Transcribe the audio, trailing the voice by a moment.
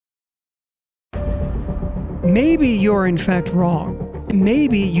Maybe you're in fact wrong.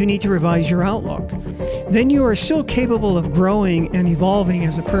 Maybe you need to revise your outlook. Then you are still capable of growing and evolving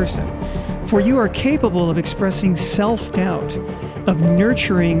as a person, for you are capable of expressing self-doubt, of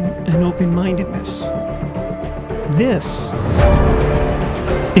nurturing an open-mindedness. This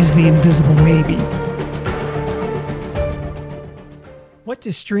is the invisible maybe. What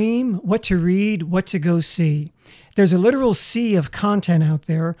to stream, what to read, what to go see. There's a literal sea of content out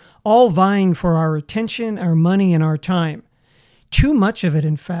there, all vying for our attention, our money, and our time. Too much of it,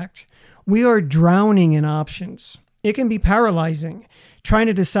 in fact. We are drowning in options. It can be paralyzing, trying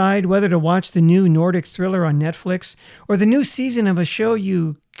to decide whether to watch the new Nordic thriller on Netflix or the new season of a show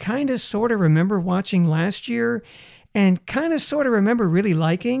you kind of sort of remember watching last year and kind of sort of remember really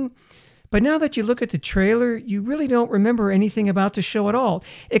liking. But now that you look at the trailer, you really don't remember anything about the show at all,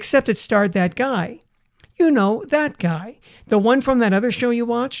 except it starred that guy. You know, that guy. The one from that other show you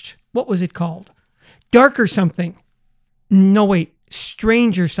watched? What was it called? Dark or something. No, wait.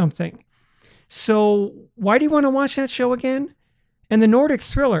 Strange or something. So why do you want to watch that show again? And the Nordic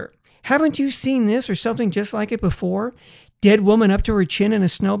thriller. Haven't you seen this or something just like it before? Dead woman up to her chin in a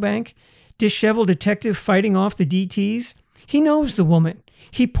snowbank? Disheveled detective fighting off the DTs? He knows the woman.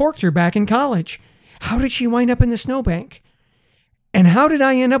 He porked her back in college. How did she wind up in the snowbank? And how did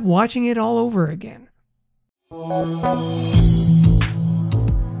I end up watching it all over again?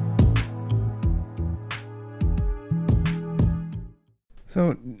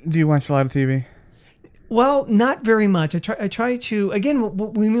 So, do you watch a lot of TV? Well, not very much. I try to, again,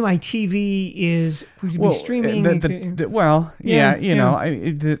 what we mean by TV is we could be streaming.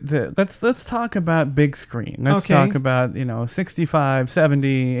 Let's talk about big screen. Let's talk about, 65,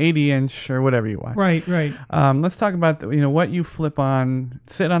 70, 80 inch or whatever you watch. Right. Let's talk about, what you flip on,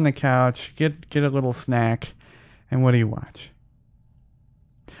 sit on the couch, get a little snack, and what do you watch?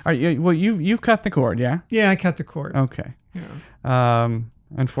 You've cut the cord, yeah? Yeah, I cut the cord. Okay. Yeah.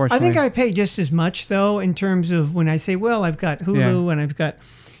 Unfortunately, I think I pay just as much though in terms of when I say, well, I've got Hulu and I've got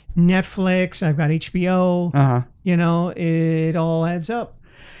Netflix, I've got HBO. It all adds up.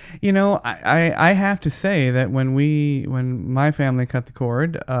 I have to say that when my family cut the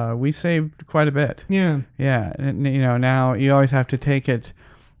cord, we saved quite a bit. Yeah. Yeah. And, now you always have to take it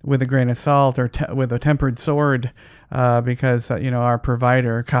with a grain of salt or with a tempered sword, because our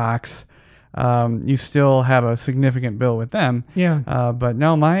provider Cox. You still have a significant bill with them. Yeah. But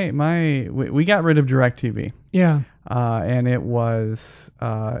no, we got rid of DirecTV. Yeah. And it was,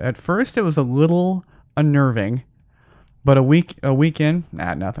 at first it was a little unnerving, but a week in,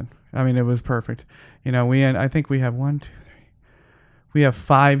 nothing. I mean, it was perfect. I think we have we have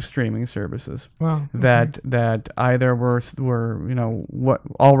 5 streaming services. Wow. that either were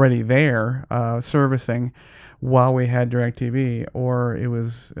already there, servicing while we had DirecTV, or it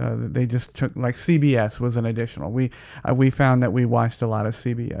was they just took, like CBS was an additional. We found that we watched a lot of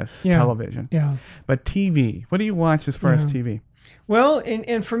CBS television. Yeah. But TV, what do you watch as far as TV? Well,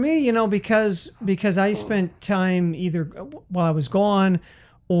 and for me, because I spent time either while I was gone,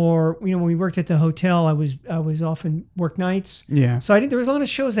 or when we worked at the hotel, I was often work nights. Yeah. So there was a lot of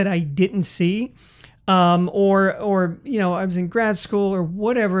shows that I didn't see. Or I was in grad school or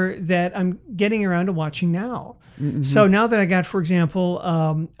whatever that I'm getting around to watching now. Mm-hmm. So now that I got, for example,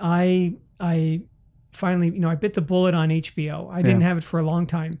 I finally, I bit the bullet on HBO. I didn't have it for a long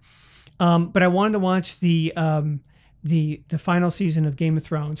time, but I wanted to watch the final season of Game of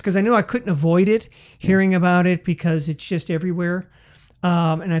Thrones because I knew I couldn't avoid it, hearing about it because it's just everywhere.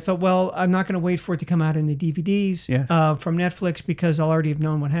 And I thought, well, I'm not going to wait for it to come out in the DVDs from Netflix because I'll already have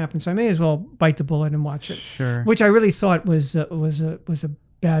known what happened. So I may as well bite the bullet and watch it. Sure. Which I really thought was a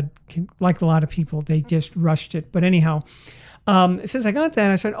bad, like a lot of people, they just rushed it. But anyhow, since I got that,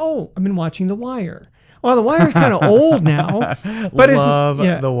 I said, I've been watching The Wire. Well, The Wire's kind of old now, but love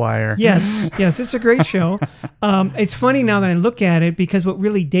The Wire. Yes, it's a great show. It's funny now that I look at it because what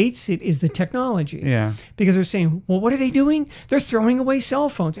really dates it is the technology. Yeah. Because they're saying, well, what are they doing? They're throwing away cell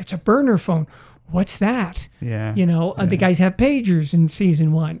phones. It's a burner phone. What's that? Yeah. The guys have pagers in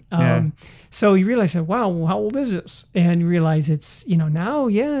season 1. So you realize, wow, how old is this? And you realize it's, now,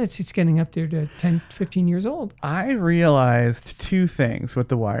 it's getting up there to 10, 15 years old. I realized 2 things with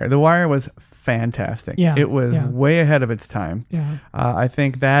The Wire. The Wire was fantastic. Yeah. It was way ahead of its time. Yeah. I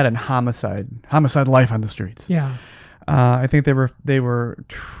think that and Homicide Life on the Streets. Yeah. I think they were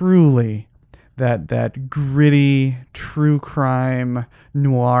truly that gritty, true crime,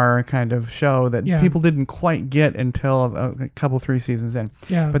 noir kind of show that people didn't quite get until a couple, 3 seasons in.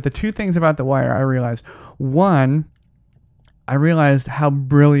 Yeah. But the 2 things about The Wire I realized. One, I realized how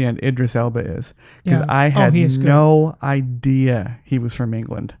brilliant Idris Elba is. Because I had no idea he was from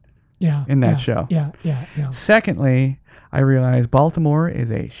England. Yeah. in that yeah, show. Yeah. Yeah. Yeah. Secondly, I realized Baltimore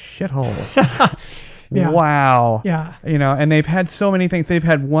is a shithole. Yeah. Wow. Yeah. And they've had so many things. They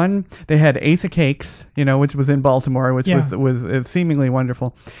had Ace of Cakes, which was in Baltimore, which Yeah. was seemingly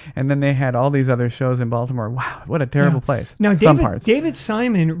wonderful. And then they had all these other shows in Baltimore. Wow, what a terrible place. Now, Some parts. David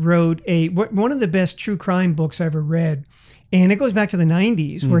Simon wrote one of the best true crime books I ever read, and it goes back to the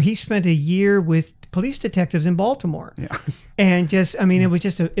 90s, where he spent a year with police detectives in Baltimore. Yeah. And it was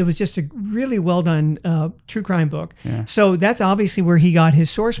just a really well done true crime book. Yeah. So that's obviously where he got his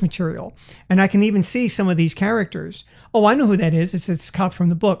source material. And I can even see some of these characters. Oh, I know who that is. It's cop from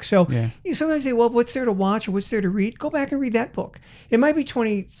the book. So you sometimes say, well, what's there to watch or what's there to read? Go back and read that book. It might be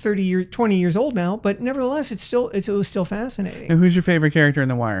 20 years old now, but nevertheless, it was still fascinating. Now, who's your favorite character in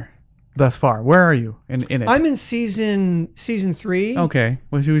The Wire thus far? Where are you in it? I'm in season 3. Okay.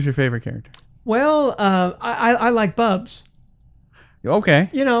 Well, who's your favorite character? Well, I like Bubs. Okay.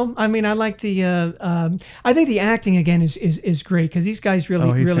 I like the. I think the acting again is great because these guys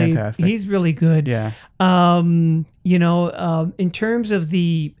he's fantastic. He's really good. Yeah. In terms of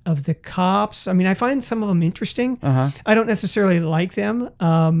the cops, I find some of them interesting. I don't necessarily like them,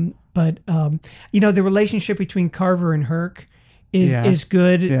 but the relationship between Carver and Herc is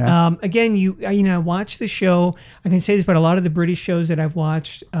good. Yeah. Again, I watch the show. I can say this about a lot of the British shows that I've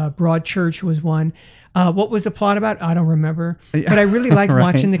watched. Broadchurch was one. What was the plot about? I don't remember. But I really liked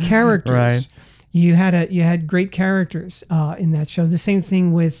watching the characters. Right. You had great characters in that show. The same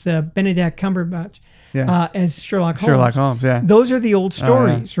thing with Benedict Cumberbatch as Sherlock Holmes. Sherlock Holmes, yeah. Those are the old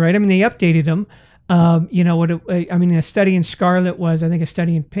stories, right? They updated them. A Study in Scarlet was, I think, A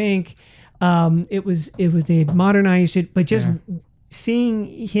Study in Pink. It was they had modernized it, but just seeing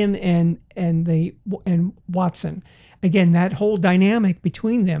him and Watson again, that whole dynamic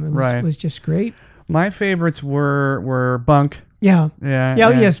between them was just great. My favorites were Bunk. Yeah.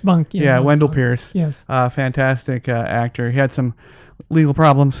 Yes, Bunk. Yeah, Bunk, Wendell Bunk. Pierce. Yes. Fantastic actor. He had some legal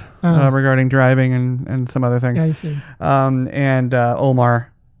problems regarding driving and some other things. Yeah, I see. And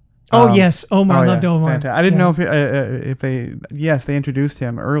Omar. Yes, Omar. I loved Omar. Fantastic. I didn't know if they introduced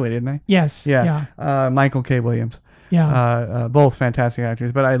him early, didn't they? Yes. Yeah. Michael K. Williams. Yeah. Both fantastic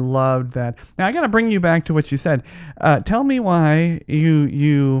actors, but I loved that. Now I got to bring you back to what you said. Tell me why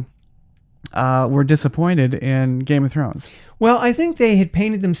you were disappointed in Game of Thrones. Well, I think they had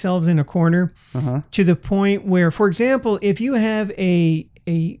painted themselves in a corner to the point where, for example, if you have as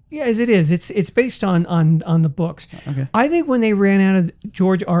it is, it's based on the books. Okay. I think when they ran out of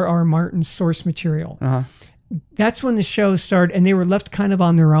George R.R. Martin's source material, that's when the show started, and they were left kind of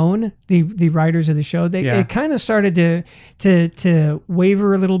on their own. The writers of the show, they kind of started to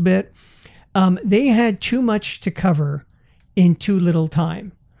waver a little bit. They had too much to cover in too little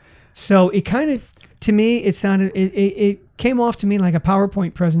time, so it kind of, to me, it sounded it came off to me like a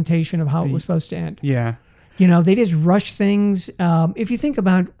PowerPoint presentation of how it was supposed to end. Yeah. They just rush things. If you think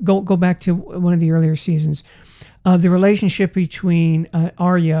about go back to one of the earlier seasons. The relationship between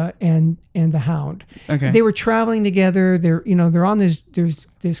Arya and the Hound. Okay. They were traveling together. They're on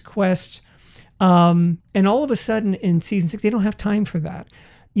this quest, and all of a sudden in season 6 they don't have time for that.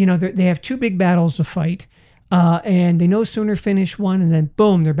 They have 2 big battles to fight, and they no sooner finish one and then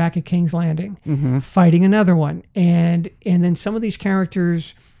boom, they're back at King's Landing, fighting another one, and then some of these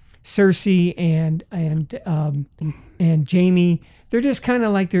characters, Cersei and Jamie, they're just kind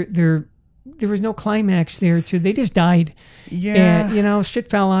of like there was no climax there too. They just died. Yeah. And shit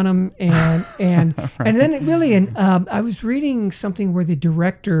fell on them, and Right. and then it really. And I was reading something where the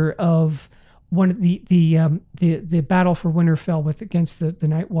director of one of the battle for Winterfell against the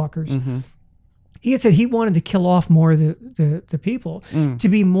Night Walkers. He had said he wanted to kill off more of the people to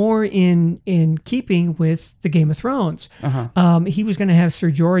be more in keeping with the Game of Thrones. He was going to have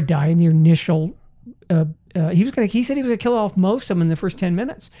Ser Jorah die in the initial. He said he was going to kill off most of them in the first 10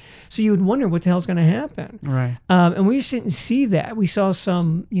 minutes. So you would wonder what the hell's going to happen. Right. And we just didn't see that. We saw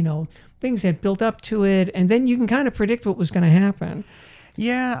some, things that built up to it, and then you can kind of predict what was going to happen.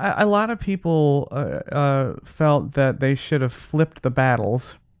 Yeah, a lot of people felt that they should have flipped the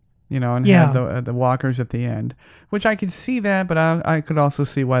battles, and had the walkers at the end, which I could see that, but I could also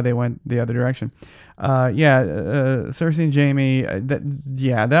see why they went the other direction. Cersei and Jamie,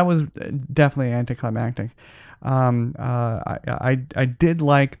 that was definitely anticlimactic. I did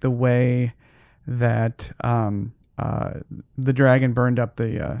like the way that the dragon burned up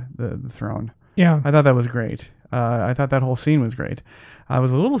the throne. Yeah, I thought that was great. I thought that whole scene was great. I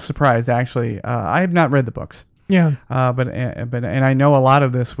was a little surprised, actually. I have not read the books. Yeah, but I know a lot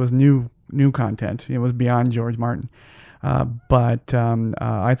of this was new content. It was beyond George Martin. But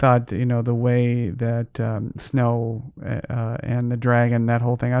I thought, the way that Snow and the dragon, that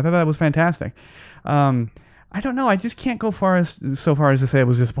whole thing, I thought that was fantastic. I don't know. I just can't go so far as to say it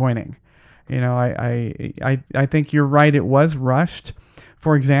was disappointing. I think you're right. It was rushed.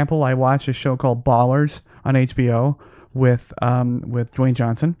 For example, I watched a show called Ballers on HBO with Dwayne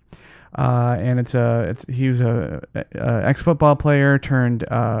Johnson. And he was a ex-football player turned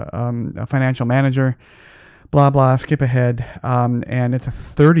a financial manager, blah blah. Skip ahead, and it's a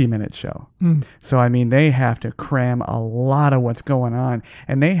 30-minute show. So I mean, they have to cram a lot of what's going on,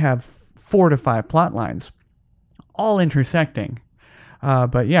 and they have 4 to 5 plot lines, all intersecting.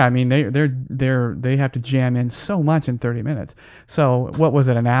 But yeah, I mean, they have to jam in so much in 30 minutes. So what was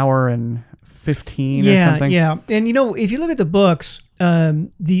it, an hour and 15 or something? Yeah, and if you look at the books.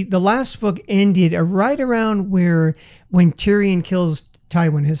 The last book ended right around when Tyrion kills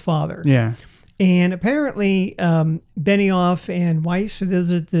Tywin, his father. Yeah. And apparently, Benioff and Weiss, so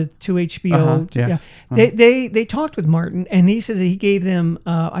those are the two HBO. Yes. Yeah, they talked with Martin, and he says that he gave them,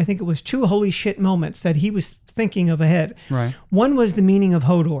 I think it was 2 holy shit moments that he was thinking of ahead. Right. One was the meaning of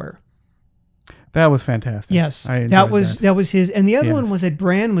Hodor. That was fantastic. Yes, that was his, and the other one was that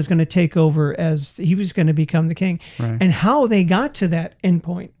Bran was going to take over as he was going to become the king, right. And how they got to that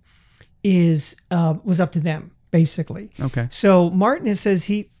endpoint was up to them, basically. Okay. So Martin says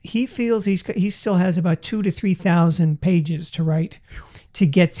he feels he still has about 2,000 to 3,000 pages to write to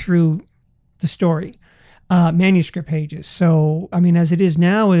get through the story. Manuscript pages. So, I mean, as it is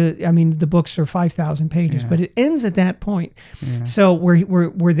now, the books are 5,000 pages, but it ends at that point. Yeah. So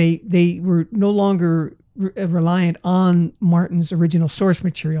where they were no longer reliant on Martin's original source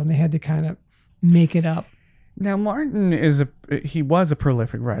material, and they had to kind of make it up. Now, Martin he was a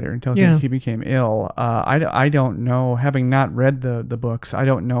prolific writer until he became ill. I don't know, having not read the books, I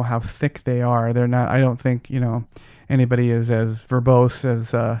don't know how thick they are. They're not. I don't think anybody is as verbose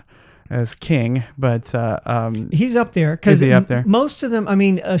as King, but he's up there because there? Most of them. I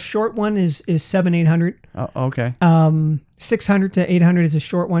mean, a short one is 700-800. Oh, okay. 600 to 800 is a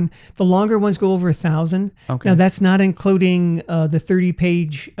short one. The longer ones go over 1,000. Okay. Now that's not including the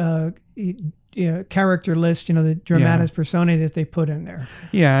 30-page character list. The dramatis personae that they put in there.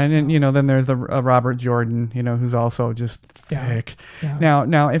 Yeah, and then then there's the Robert Jordan, who's also just thick. Yeah.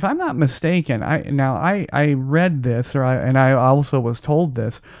 Now, if I'm not mistaken, I read this, and I also was told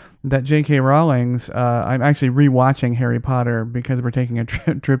this, that J.K. Rowling's, I'm actually rewatching Harry Potter because we're taking a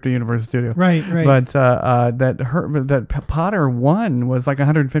trip to Universal Studios. Right. But that Potter 1 was like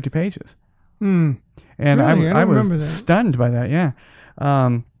 150 pages. And really? I was that. stunned by that. Yeah.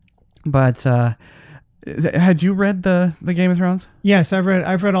 But had you read the Game of Thrones? Yes, I've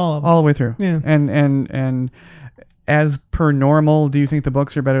read all of them. All the way through. Yeah. And as per normal, do you think the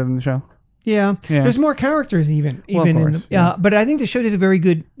books are better than the show? Yeah. There's more characters even of course, but I think the show did a very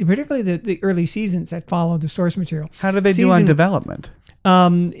good, particularly the early seasons that followed the source material. How did they do on development?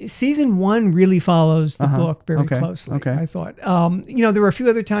 Season 1 really follows the book very closely. Okay. I thought. There were a few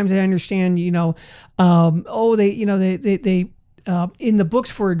other times I understand. They in the books,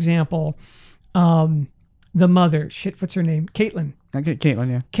 for example, the mother. What's her name? Caitlin. Okay,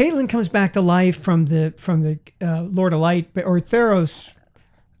 Caitlin. Yeah. Caitlin comes back to life from the Lord of Light, or Theros.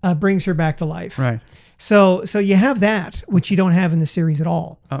 Brings her back to life. Right. So you have that, which you don't have in the series at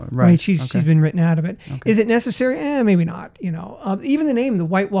all. Oh, right. She's been written out of it. Okay. Is it necessary? Maybe not. Even the name, the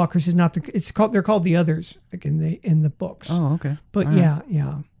White Walkers, is not they're called the Others, like in the books. Oh, okay. But all yeah.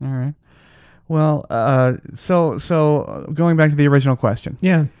 All right. Well, so going back to the original question.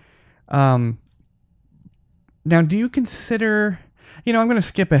 Yeah. Now, do you consider? I'm going to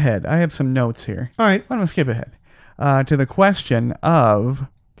skip ahead. I have some notes here. All right. I'm going to skip ahead to the question of.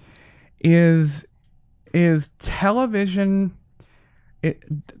 Is television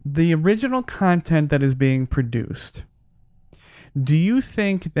the original content that is being produced? Do you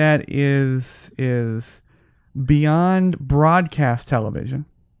think that is beyond broadcast television,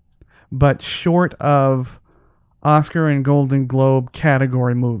 but short of Oscar and Golden Globe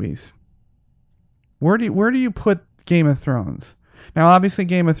category movies? Where do you put Game of Thrones? Now, obviously,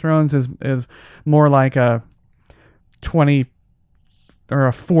 Game of Thrones is more like a 20 or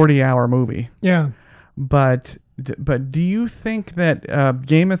a 40-hour movie. Yeah. But do you think that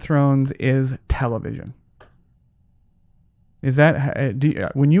Game of Thrones is television? Is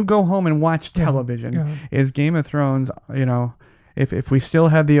that when you go home and watch television, is Game of Thrones, if we still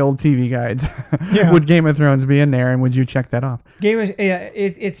had the old TV guides, would Game of Thrones be in there, and would you check that off?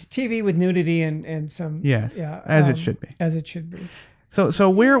 It's TV with nudity and some as it should be. As it should be. So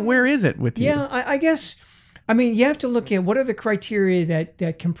where is it with you? Yeah, I guess I mean, you have to look at what are the criteria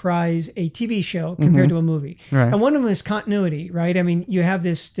that comprise a TV show compared to a movie. Right. And one of them is continuity, right? I mean, you have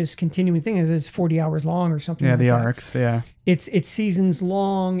this continuing thing is 40 hours long or something Yeah, like the that. arcs. Yeah. It's seasons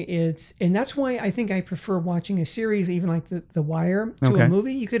long. And that's why I think I prefer watching a series, even like The Wire, to Okay. a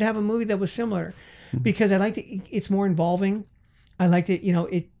movie. You could have a movie that was similar because I like it's more involving. I like it,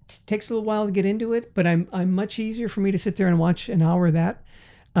 it takes a little while to get into it, but I'm much easier for me to sit there and watch an hour of that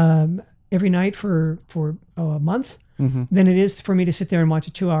every night for a month than it is for me to sit there and watch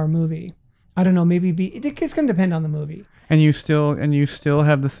a 2-hour movie. I don't know, it's going to depend on the movie. And you still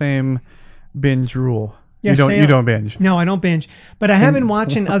have the same binge rule. Yeah, you don't binge. No, I don't binge, but I have been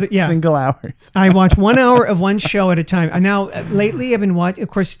watching other. Yeah, single hours. I watch 1 hour of one show at a time. I now lately I've been watching, of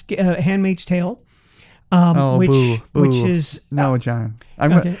course, Handmaid's Tale. Boo. Which is no, John.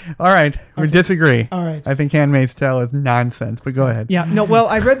 Okay. All right. We disagree. All right. I think Handmaid's Tale is nonsense, but go ahead. Yeah. No. Well,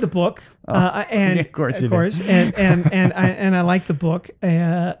 I read the book, and of course you did. and I like the book,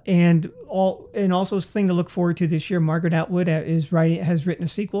 and also a thing to look forward to this year. Margaret Atwood has written a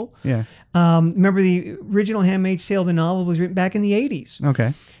sequel. Yes. Remember the original Handmaid's Tale, the novel was written back in the 80s.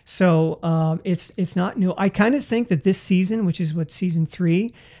 Okay. So it's not new. I kind of think that this season, which is season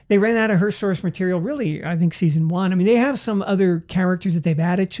 3, they ran out of her source material. Really, I think season 1. I mean, they have some other characters that they've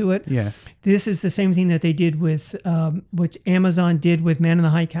added to it. Yes. This is the same thing that they did with what Amazon did with Man in the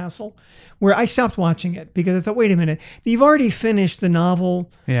High Castle, where I stopped watching it because I thought, wait a minute, you've already finished the novel,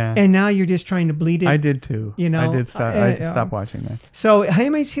 and now you're just trying to bleed it. I did too. I did stop watching that. So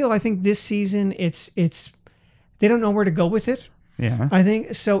Handmaid's Tale, I think this season it's they don't know where to go with it. Yeah. I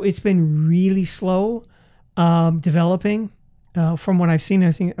think so. It's been really slow developing. From what I've seen,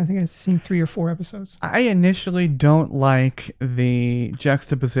 I think I've seen 3 or 4 episodes. I initially don't like the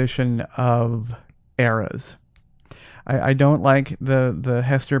juxtaposition of eras. I don't like the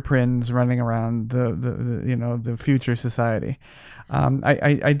Hester Prynne's running around the future society.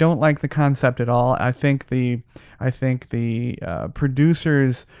 I don't like the concept at all. I think the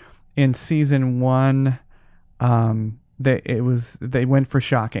producers in season 1 they went for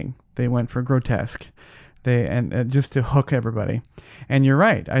shocking. They went for grotesque. And just to hook everybody. And you're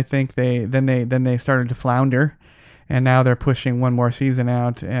right. I think they started to flounder, and now they're pushing one more season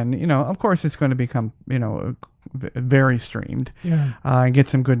out. And of course, it's going to become very streamed, and get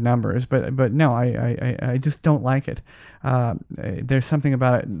some good numbers. But no, I just don't like it. There's something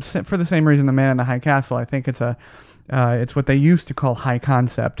about it for the same reason the Man in the High Castle. I think it's what they used to call high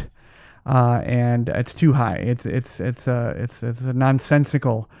concept, and it's too high. It's a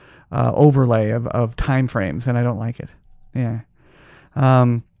nonsensical overlay of time frames, and I don't like it. Yeah.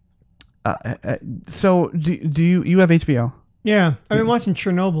 So do you have HBO? Yeah, I've been watching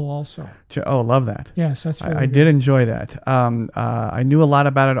Chernobyl also. Oh, love that. Yes, that's really I good. did enjoy that. I knew a lot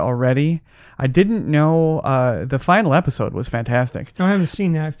about it already. I didn't know the final episode was fantastic. I haven't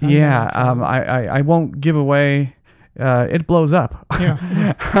seen that. Yeah, I won't give away. It blows up.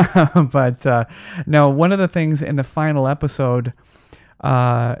 Yeah. But no, one of the things in the final episode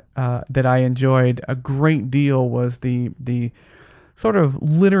that I enjoyed a great deal was the sort of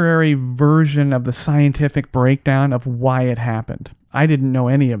literary version of the scientific breakdown of why it happened. I didn't know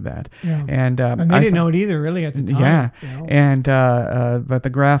any of that. Yeah. And they didn't know it either, really, at the time. Yeah. And but the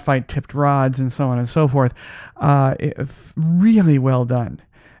graphite tipped rods and so on and so forth, really well done.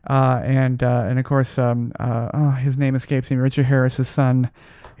 And of course, his name escapes me. Richard Harris's son.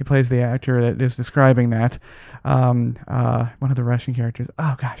 He plays the actor that is describing that. One of the Russian characters.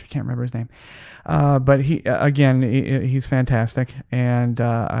 Oh gosh, I can't remember his name. But he's fantastic, and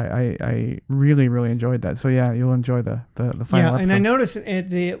I really enjoyed that. So yeah, you'll enjoy the final episode. And I noticed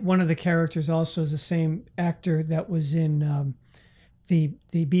one of the characters also is the same actor that was in the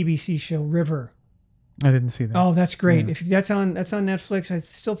BBC show River. I didn't see that. Oh, that's great! Yeah. If that's on Netflix, I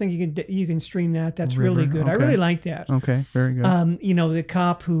still think you can stream that. That's River, really good. okay. I really like that. Okay, very good. The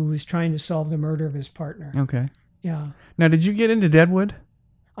cop who was trying to solve the murder of his partner. Okay. Yeah. Now, did you get into Deadwood?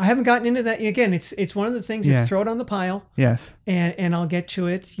 I haven't gotten into that. Again, it's one of the things you throw it on the pile. Yes. And I'll get to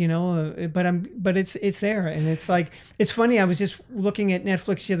it, but it's there, and it's like, it's funny. I was just looking at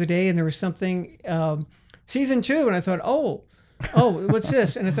Netflix the other day, and there was something season 2, and I thought, oh, what's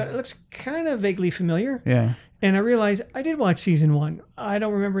this? And I thought it looks kind of vaguely familiar. Yeah. And I realized I did watch season 1. I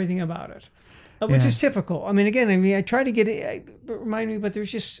don't remember anything about it, which is typical. I mean, I try to get it, remind me, but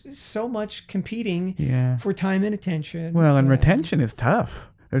there's just so much competing for time and attention. Well, and retention is tough.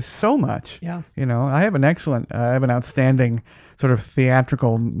 There's so much. Yeah. I have an outstanding sort of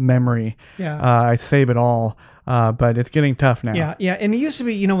theatrical memory. Yeah. I save it all, but it's getting tough now. Yeah, yeah. And it used to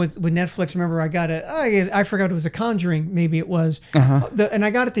be, with Netflix, remember I forgot it was a Conjuring, maybe it was. Uh-huh. And I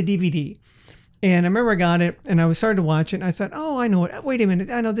got it the DVD. And I remember I got it, and I was starting to watch it, and I thought, oh, I know it. Wait a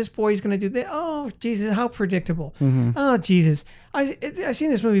minute. I know this boy's going to do this. Oh, Jesus, how predictable. Oh, Jesus. I've seen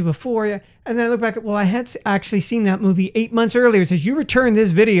this movie before. And then I look back, well, I had actually seen that movie 8 months earlier. It says, you returned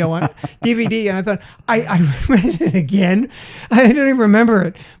this video on DVD. And I thought, I read it again. I don't even remember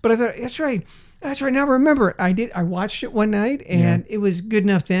it. But I thought, that's right. That's right. Now I remember it. I did. I watched it one night, and it was good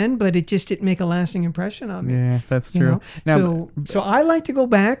enough then, but it just didn't make a lasting impression on me. Yeah, that's true. Now, so I like to go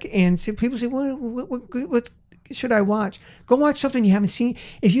back and see. People say, what should I watch? Go watch something you haven't seen.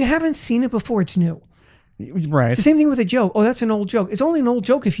 If you haven't seen it before, it's new. Right. It's the same thing with a joke. Oh, that's an old joke. It's only an old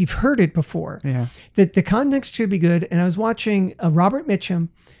joke if you've heard it before. Yeah. The context should be good. And I was watching Robert Mitchum,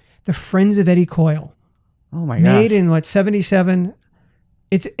 The Friends of Eddie Coyle. Oh my gosh. Made in 77.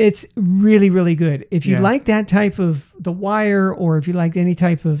 It's really, really good. If you like that type of The Wire, or if you like any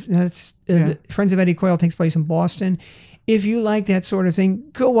type of Friends of Eddie Coyle takes place in Boston. If you like that sort of thing,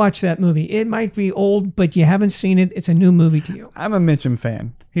 go watch that movie. It might be old, but you haven't seen it. It's a new movie to you. I'm a Mitchum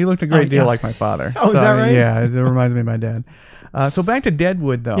fan. He looked a great deal like my father. Oh, is that right? Yeah, it reminds me of my dad. So back to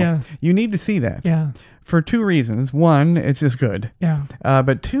Deadwood, though. Yeah. You need to see that. Yeah. For two reasons. One, it's just good. Yeah.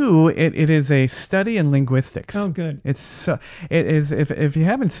 But two, it is a study in linguistics. Oh, good. It is. If you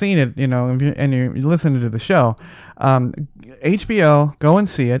haven't seen it, and you're listening to the show, HBO, go and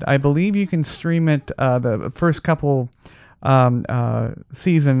see it. I believe you can stream it the first couple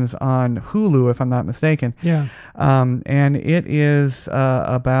seasons on Hulu, if I'm not mistaken. Yeah. And it is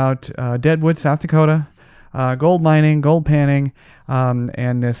about Deadwood, South Dakota. Gold mining, gold panning,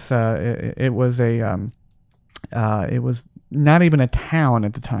 and this it was not even a town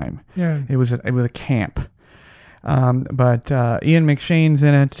at the time. Yeah, it was a camp. But Ian McShane's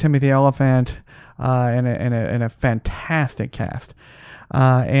in it, Timothy Oliphant, and a fantastic cast.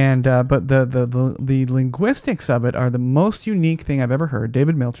 But the linguistics of it are the most unique thing I've ever heard.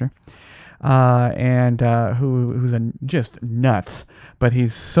 David Milcher. Who's just nuts, but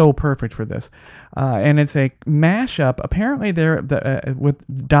he's so perfect for this. And it's a mashup. Apparently,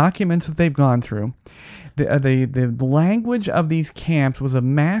 with documents that they've gone through. The language of these camps was a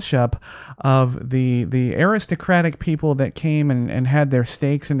mashup of the aristocratic people that came and had their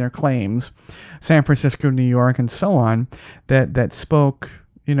stakes and their claims, San Francisco, New York, and so on, that spoke,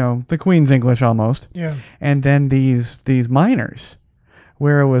 the Queen's English almost. Yeah. And then these miners,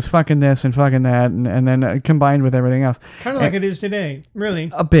 where it was fucking this and fucking that, and then combined with everything else. Kind of like it is today,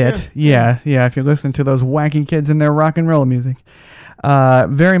 really. A bit, yeah. If you listen to those wacky kids and their rock and roll music.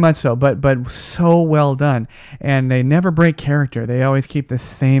 Very much so, but so well done. And they never break character. They always keep the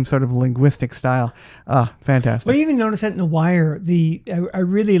same sort of linguistic style. Fantastic. Well, you even notice that in The Wire, I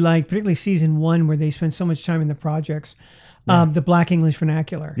really like, particularly season 1, where they spend so much time in the projects. The Black English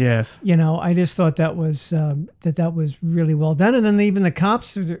vernacular. Yes. I just thought that was that was really well done. And then even the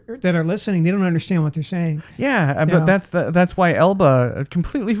cops that are listening, they don't understand what they're saying. Yeah, but that's why Elba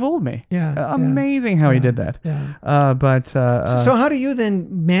completely fooled me. Yeah. Amazing how he did that. Yeah. So how do you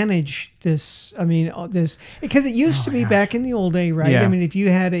then manage this? I mean, this, because it used to be back in the old day, right? Yeah. I mean, if you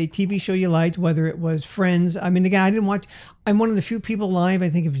had a TV show you liked, whether it was Friends, I mean, again, I didn't watch. I'm one of the few people live, I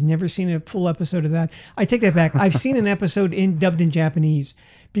think, who've never seen a full episode of that. I take that back. I've seen an episode dubbed in Japanese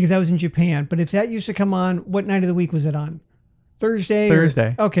because I was in Japan. But if that used to come on, what night of the week was it on?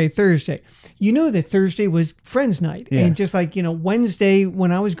 Thursday? Okay, Thursday. You knew that Thursday was Friends night. Yes. And just like, Wednesday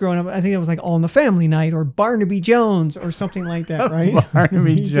when I was growing up, I think it was like All in the Family night or Barnaby Jones or something like that, right?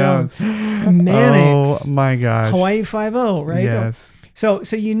 Barnaby Jones. Mannix. Oh, my gosh. Hawaii Five-0, right? Yes. So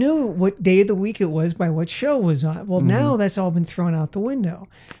you knew what day of the week it was by what show was on. Well, now that's all been thrown out the window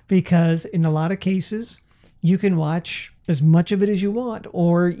because in a lot of cases, you can watch as much of it as you want,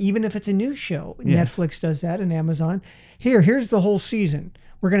 or even if it's a new show. Yes. Netflix does that and Amazon. Here's the whole season.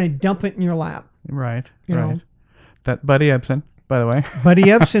 We're going to dump it in your lap. Right. You right. know? That Buddy Ebsen, by the way. Buddy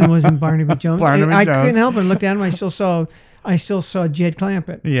Ebsen was in Barnaby Jones. I Jones. couldn't help it. I looked at him. I still saw Jed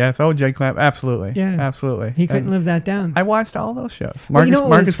Clampett. Yes. Oh, Jed Clampett. Absolutely. Yeah. Absolutely. He couldn't live that down. I watched all those shows. Well,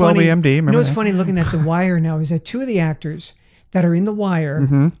 Marcus Welby, MD. Remember what's that? funny looking at The Wire now is that 2 of the actors that are in The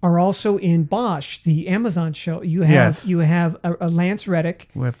Wire are also in Bosch, the Amazon show. You have a Lance Reddick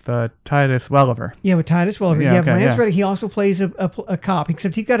with Titus Welliver. Yeah, with Titus Welliver. Yeah, you have okay, Lance Reddick. He also plays a cop,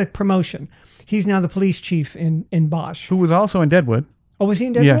 except he got a promotion. He's now the police chief in Bosch. Who was also in Deadwood. Oh, was he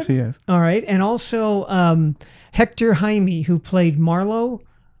in Deadwood? Yes, he is. All right, and also Hector Jaime, who played Marlowe.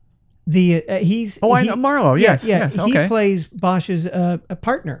 I know Marlowe. Yes, yes. Okay. He plays Bosch's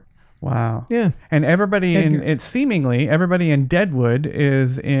partner. Wow. Yeah. And everybody seemingly everybody in Deadwood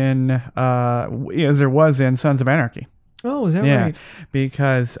is was in Sons of Anarchy. Oh, is that right?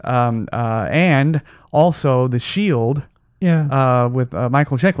 Because and also the Shield with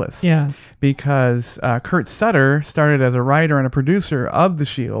Michael Chiklis. Yeah. Because Kurt Sutter started as a writer and a producer of The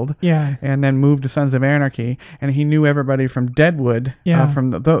Shield. Yeah. And then moved to Sons of Anarchy, and he knew everybody from Deadwood. Yeah.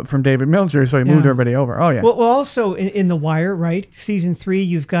 From David Milcher, so he moved everybody over. Oh yeah. Well, also in The Wire, right? Season 3,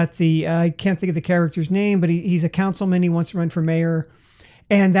 you've got the I can't think of the character's name, but he's a councilman. He wants to run for mayor.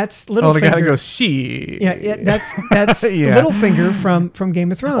 And that's Littlefinger. Oh, the guy that goes, she. Yeah, that's Littlefinger from Game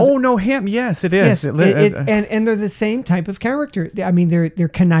of Thrones. Oh, no, him. Yes, it is. Yes, and they're the same type of character. I mean, they're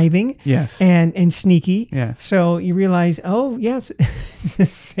conniving. Yes. And sneaky. Yes. So you realize, oh, yes, it's the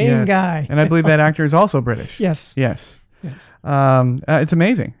same guy. And I believe that actor is also British. Yes. Yes. Yes. It's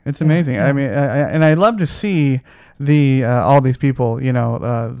amazing. It's amazing. Yeah. I mean, and I love to see all these people,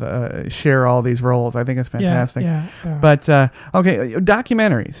 share all these roles. I think it's fantastic. Yeah. But okay,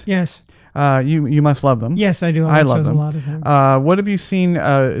 documentaries. Yes. You must love them. Yes, I do. I love them. A lot of them. What have you seen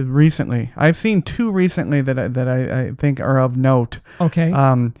recently? I've seen 2 recently that I think are of note. Okay.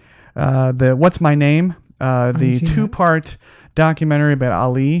 The What's My Name? The 2-part documentary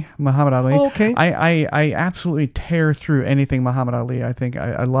about Muhammad Ali. Oh, okay. I absolutely tear through anything Muhammad Ali. I think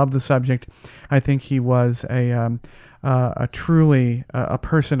I love the subject. I think he was a truly a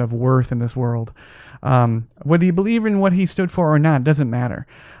person of worth in this world. Whether you believe in what he stood for or not doesn't matter.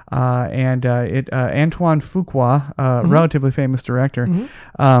 Antoine Fuqua, relatively famous director,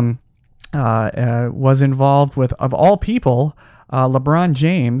 was involved with, of all people, LeBron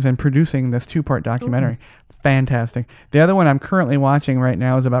James and producing this 2-part documentary. Ooh. Fantastic. The other one I'm currently watching right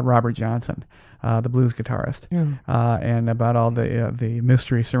now is about Robert Johnson, the blues guitarist, and about all the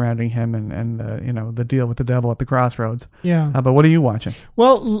mystery surrounding him and the deal with the devil at the crossroads. Yeah. But what are you watching?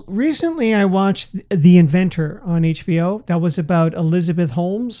 Well, recently I watched The Inventor on HBO. That was about Elizabeth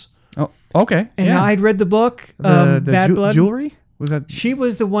Holmes. Oh, okay. And I'd read the book, the Bad Blood. Jewelry? Was that? She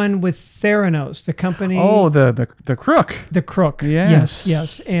was the one with Theranos, the company. Oh, the crook. The crook.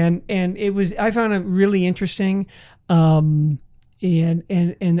 Yes. And it was, I found it really interesting. And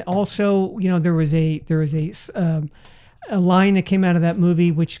also, there was a line that came out of that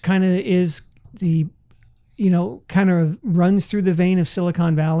movie, which kind of is kind of runs through the vein of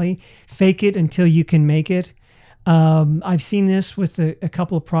Silicon Valley. Fake it until you can make it. I've seen this with a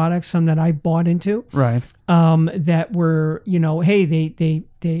couple of products, some that I bought into, right? That were, hey,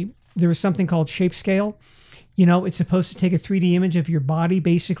 there was something called Shape Scale. It's supposed to take a 3D image of your body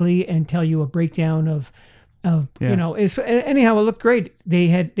basically and tell you a breakdown of anyhow, it looked great. They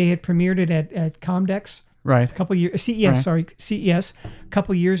had premiered it at Comdex. Right. A couple years, CES, CES, a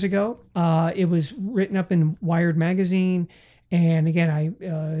couple years ago. It was written up in Wired magazine. And again,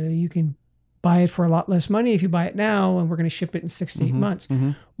 you can buy it for a lot less money if you buy it now, and we're going to ship it in 6 to 8 months.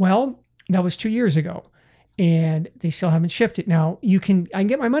 Mm-hmm. Well, that was 2 years ago, and they still haven't shipped it. Now I can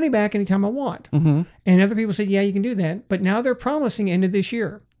get my money back anytime I want. Mm-hmm. And other people said, yeah, you can do that. But now they're promising end of this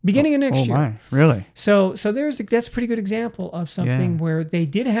year, beginning of next year. Oh my, really? So that's a pretty good example of something where they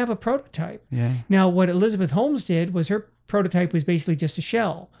did have a prototype. Yeah. Now what Elizabeth Holmes did was her prototype was basically just a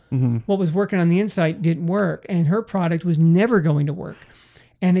shell. Mm-hmm. What was working on the inside didn't work, and her product was never going to work.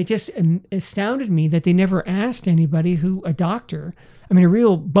 And it just astounded me that they never asked anybody a doctor, a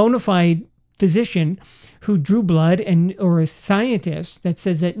real bona fide physician who drew blood or a scientist that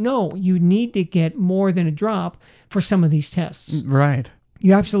says that, no, you need to get more than a drop for some of these tests. Right.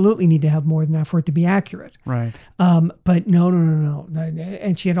 You absolutely need to have more than that for it to be accurate. Right. But no.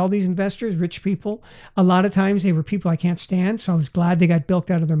 And she had all these investors, rich people. A lot of times they were people I can't stand. So I was glad they got bilked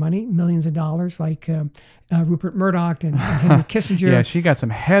out of their money, millions of dollars, like Rupert Murdoch and Henry Kissinger. Yeah, she got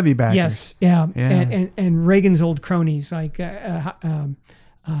some heavy backers. Yes, yeah. And Reagan's old cronies like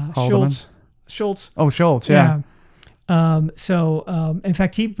Schultz. Oh, Schultz, yeah. In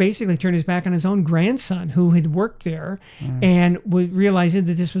fact, he basically turned his back on his own grandson who had worked there and realizing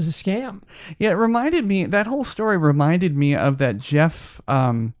that this was a scam. Yeah, that whole story reminded me of that Jeff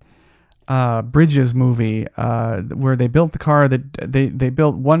Bridges movie where they built the car that they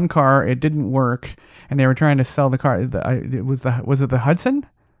built one car, it didn't work, and they were trying to sell the car. Was it the Hudson?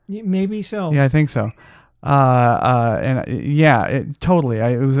 Maybe so. Yeah, I think so. Totally.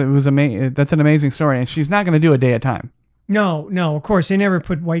 It was amazing. That's an amazing story, and she's not going to do a day at a time. No. Of course, they never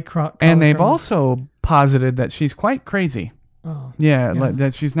put white collar. And they've also posited that she's quite crazy. Oh, yeah.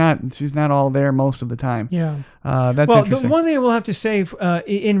 That she's not all there most of the time. Yeah. That's interesting. The one thing I will have to say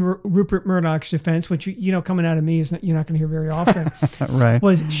in Rupert Murdoch's defense, which coming out of me you're not going to hear very often, right?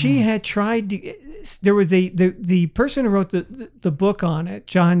 Was she had tried to. There was the person who wrote the book on it,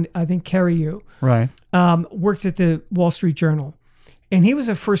 John, I think Carreyrou, right? Worked at the Wall Street Journal, and he was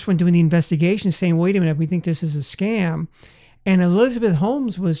the first one doing the investigation, saying, "Wait a minute, we think this is a scam." And Elizabeth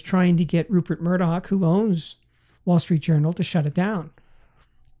Holmes was trying to get Rupert Murdoch, who owns Wall Street Journal to shut it down.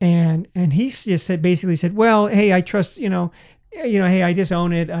 And he just basically said, well, hey, I trust, hey, I just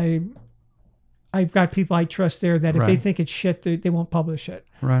own it. I've got people I trust there that if they think it's shit, they won't publish it.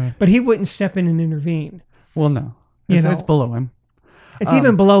 Right. But he wouldn't step in and intervene. Well, no. It's below him. It's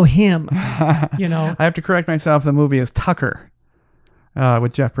even below him, I have to correct myself. The movie is Tucker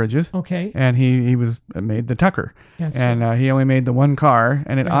with Jeff Bridges. Okay. And he made the Tucker. Yes, and he only made the one car,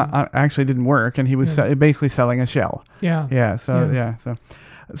 and it actually didn't work, and he was basically selling a shell. Yeah. Yeah. So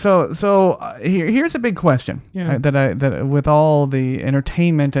here's a big question that with all the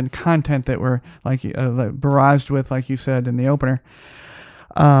entertainment and content that we're barraged with, like you said in the opener,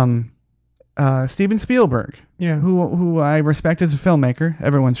 Steven Spielberg, who I respect as a filmmaker,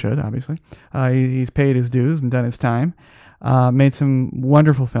 everyone should obviously. He's paid his dues and done his time, made some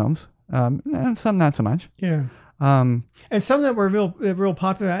wonderful films, and some not so much. Yeah. And some that were real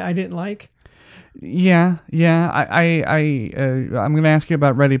popular, I didn't like. Yeah. I'm going to ask you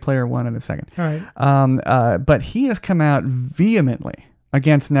about Ready Player One in a second. All right. But he has come out vehemently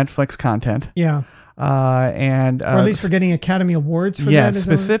against Netflix content. Yeah. Or at least for getting Academy Awards for that. Yeah,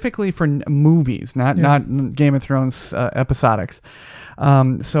 specifically for movies, not Game of Thrones episodics.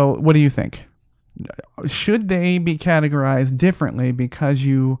 So what do you think? Should they be categorized differently because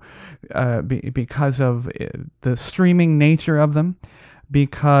of the streaming nature of them?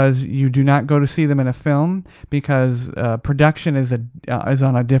 Because you do not go to see them in a film, because production is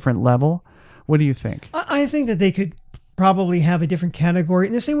on a different level. What do you think? I think that they could probably have a different category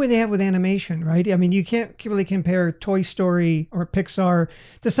in the same way they have with animation, right? I mean, you can't really compare Toy Story or Pixar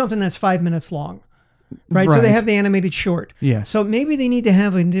to something that's 5 minutes long, right? So they have the animated short. Yeah. So maybe they need to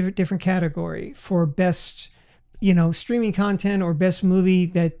have a different category for best, streaming content or best movie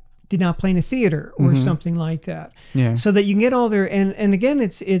that did not play in a theater or something like that. Yeah. So that you can get all their and again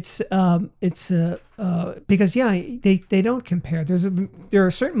it's because they don't compare. There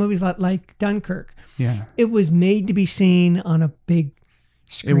are certain movies like Dunkirk. Yeah. It was made to be seen on a big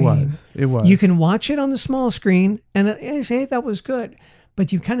screen. It was. You can watch it on the small screen and say, hey, that was good.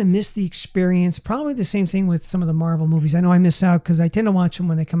 But you kind of miss the experience. Probably the same thing with some of the Marvel movies. I know I miss out because I tend to watch them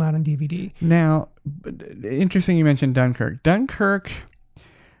when they come out on DVD. Now, interesting you mentioned Dunkirk. Dunkirk,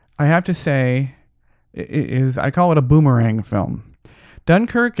 I have to say, I call it a boomerang film.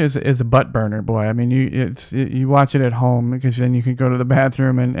 Dunkirk is a butt burner, boy. I mean, you watch it at home because then you can go to the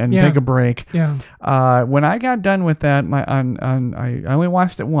bathroom and take a break. Yeah. When I got done with that, I only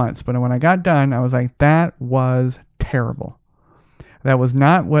watched it once, but when I got done, I was like, that was terrible. That was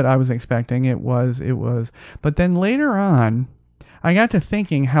not what I was expecting. It was. But then later on, I got to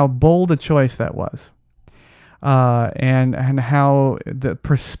thinking how bold a choice that was, and how the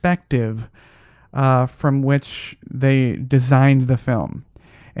perspective from which they designed the film,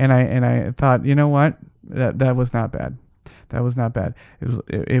 and I thought, you know what, that was not bad. That was not bad.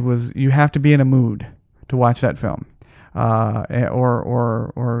 It was. You have to be in a mood to watch that film,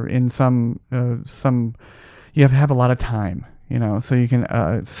 or in some you have to have a lot of time, so you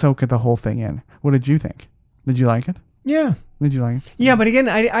can soak the whole thing in. What did you think? Did you like it? Yeah. Did you like it? Yeah, but again,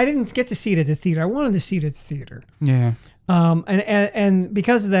 I didn't get to see it at the theater. I wanted to see it at the theater. Yeah. And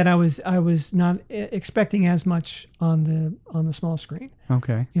because of that, I was not expecting as much on the small screen.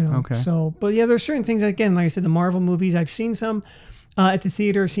 Okay. Okay. So, but yeah, there's certain things. Again, like I said, the Marvel movies, I've seen some at the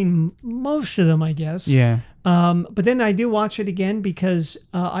theater. I've seen most of them, I guess. Yeah. But then I do watch it again because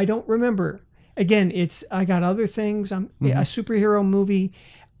I don't remember. Again, I got other things. A superhero movie.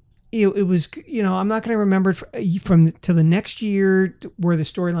 It was, I'm not going to remember it from to the next year where the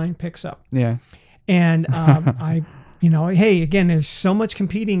storyline picks up. Yeah. And hey, again, there's so much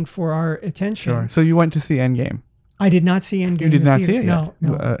competing for our attention. Sure. So you went to see Endgame? I did not see Endgame. You did not see it yet?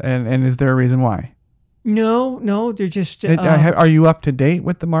 No. And is there a reason why? No, they're just... are you up to date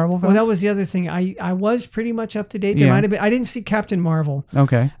with the Marvel films? Well, that was the other thing. I was pretty much up to date. There might have been... I didn't see Captain Marvel.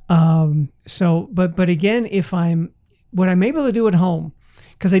 Okay. So, but again, what I'm able to do at home,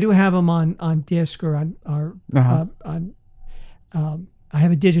 because I do have them on disc or on I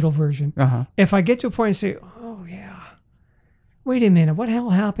have a digital version. If I get to a point and say, oh yeah, wait a minute, what the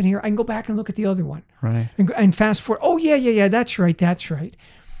hell happened here? I can go back and look at the other one. Right. And fast forward. Oh yeah, that's right.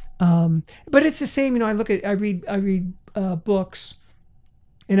 But it's the same, I read books,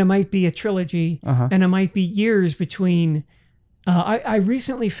 and it might be a trilogy, and it might be years between. I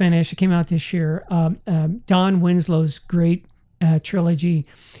recently finished. It came out this year. Don Winslow's great trilogy,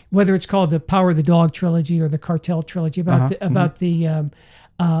 whether it's called the Power of the Dog trilogy or the Cartel trilogy, about the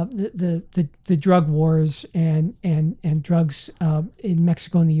drug wars and drugs in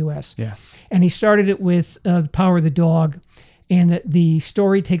Mexico and the U.S. Yeah, and he started it with the Power of the Dog, and the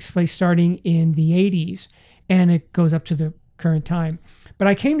story takes place starting in the 80s, and it goes up to the current time. But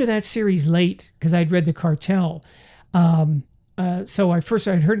I came to that series late because I'd read The Cartel. So I'd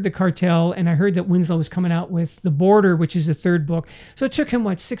heard of The Cartel, and I heard that Winslow was coming out with The Border, which is the third book. So it took him,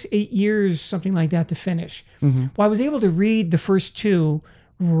 6-8 years, something like that, to finish. Mm-hmm. Well, I was able to read the first two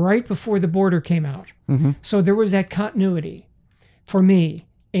right before The Border came out. Mm-hmm. So there was that continuity for me.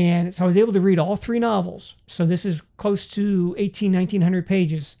 And so I was able to read all three novels. So this is close to 1900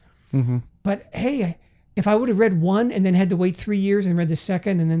 pages. Mm-hmm. But hey, if I would have read one and then had to wait 3 years and read the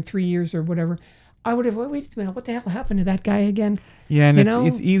second and then 3 years or whatever, I would have, wait a minute, what the hell happened to that guy again? Yeah, and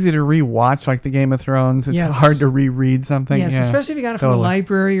it's easy to rewatch, like the Game of Thrones. It's hard to reread something. Yes, yeah, especially if you got it from a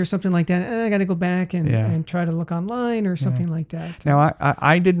library or something like that. I got to go back and try to look online or something like that. Now,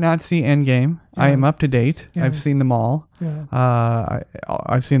 I did not see Endgame. Yeah. I am up to date. Yeah. I've seen them all. Yeah.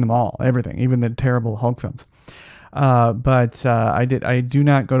 I've seen them all, everything, even the terrible Hulk films. But I do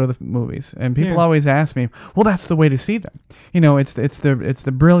not go to the movies, and people always ask me, well, that's the way to see them. It's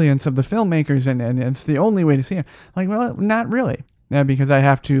the brilliance of the filmmakers, and it's the only way to see them. Like, well, not really, because I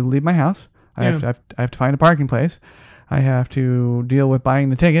have to leave my house. I have to find a parking place. I have to deal with buying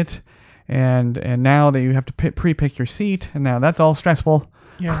the ticket, and now that you have to pre-pick your seat, and now that's all stressful.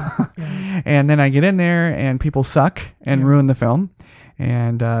 Yeah. And then I get in there, and people suck and ruin the film,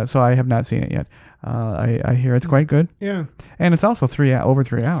 and so I have not seen it yet. I hear it's quite good. Yeah. And it's also over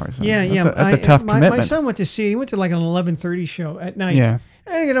 3 hours. That's a tough commitment. My son went to see it. He went to like an 11:30 show at night. Yeah.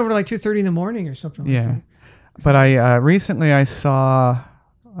 And I get over to like 2:30 in the morning or something like that. But I very recently I saw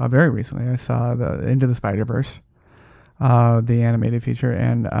the Into the Spider-Verse, the animated feature,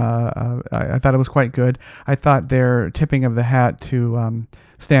 and I thought it was quite good. I thought their tipping of the hat to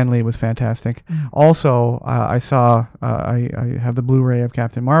Stan Lee was fantastic. Mm-hmm. Also, I have the Blu-ray of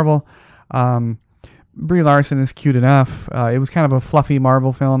Captain Marvel. Brie Larson is cute enough. It was kind of a fluffy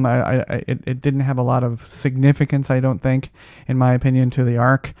Marvel film. It didn't have a lot of significance, I don't think, in my opinion, to the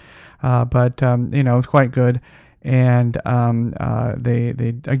arc. But it was quite good. And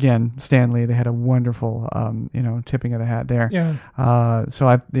they again, Stan Lee, they had a wonderful tipping of the hat there. Yeah. So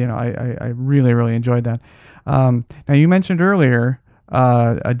I really, really enjoyed that. Now you mentioned earlier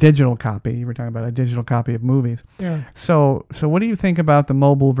a digital copy. You were talking about a digital copy of movies. Yeah. So what do you think about the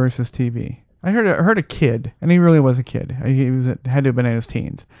mobile versus TV? I heard a kid, and he really was a kid. He had to have been in his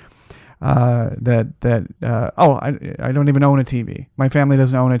teens. I don't even own a TV. My family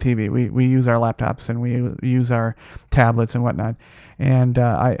doesn't own a TV. We use our laptops and we use our tablets and whatnot. And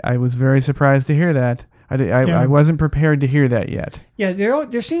I was very surprised to hear that. I wasn't prepared to hear that yet. Yeah,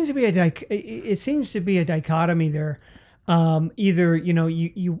 there seems to be a dichotomy there. Either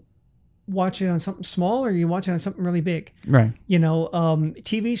you watch it on something small or you watch it on something really big. Right.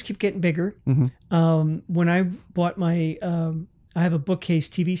 TVs keep getting bigger. Mm-hmm. When I bought my, I have a bookcase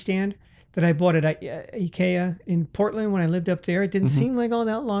TV stand that I bought at IKEA in Portland when I lived up there. It didn't seem like all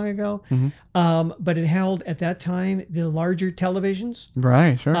that long ago, but it held at that time the larger televisions.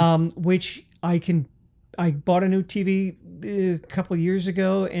 Right. Sure. Which I bought a new TV a couple of years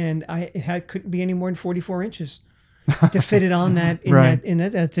ago, and it couldn't be any more than 44 inches. To fit it on that,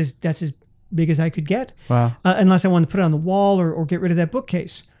 that's as big as I could get. Wow. Unless I wanted to put it on the wall or get rid of that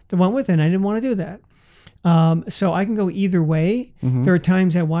bookcase that went with it. And I didn't want to do that. So I can go either way. Mm-hmm. There are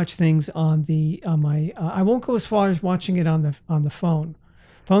times I watch things on my. I won't go as far as watching it on the phone.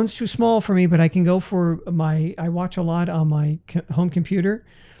 Phone's too small for me, but I can go for I watch a lot on my home computer,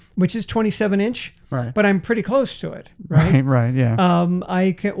 which is 27-inch. Right. But I'm pretty close to it. Right. Right. Yeah.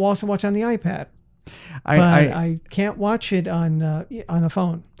 I can also watch on the iPad. I can't watch it on a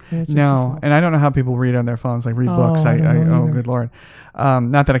phone. No, and I don't know how people read on their phones, like read books. Good Lord.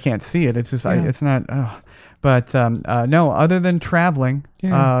 Not that I can't see it. It's just it's not. But no, other than traveling,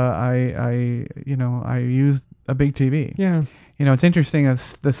 I use a big TV. Yeah. It's interesting.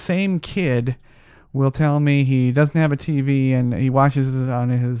 The same kid will tell me he doesn't have a TV and he watches it on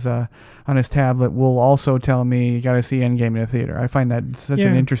his tablet. Will also tell me you got to see Endgame in a theater. I find that such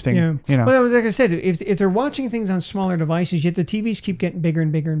an interesting. Yeah. Well, like I said, if they're watching things on smaller devices, yet the TVs keep getting bigger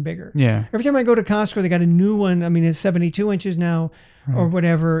and bigger and bigger. Yeah. Every time I go to Costco, they got a new one. I mean, it's 72 inches now. Right. Or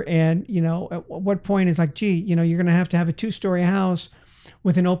whatever, and at what point is like, gee, you're going to have a 2-story house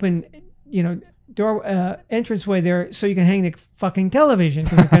with an open, door entranceway there, so you can hang the fucking television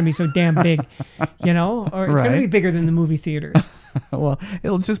because it's going to be so damn big, or it's going to be bigger than the movie theaters. Well,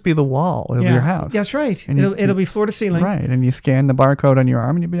 it'll just be the wall of your house. That's right. And it'll be floor to ceiling. Right, and you scan the barcode on your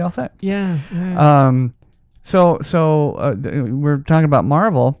arm, and you'll be all set. Yeah. So we're talking about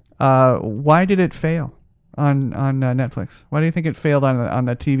Marvel. Why did it fail on Netflix? Why do you think it failed on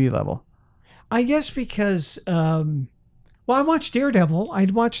the TV level? I guess because, Well, I watched Daredevil.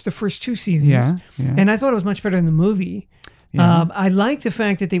 I'd watched the first 2 seasons. Yeah. And I thought it was much better than the movie. Yeah. I like the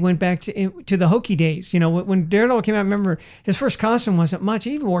fact that they went back to the hokey days. You know, when Daredevil came out, remember his first costume wasn't much.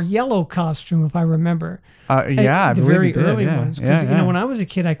 He even wore a yellow costume, if I remember. I the believe very he did, early yeah. ones. Because Yeah. when I was a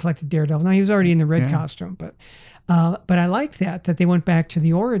kid, I collected Daredevil. Now he was already in the red costume, but I liked that they went back to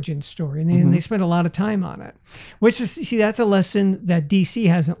the origin story and they spent a lot of time on it. Which is, see, that's a lesson that DC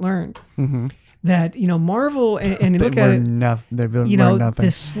hasn't learned. Mm-hmm. That Marvel and you look at it, they've learned nothing.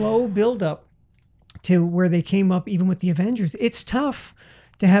 the slow buildup to where they came up, even with the Avengers. It's tough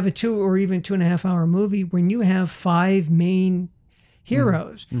to have a 2 or even 2.5 hour movie when you have 5 main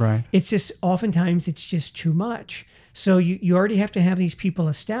heroes. Right. It's just oftentimes it's just too much. So you already have to have these people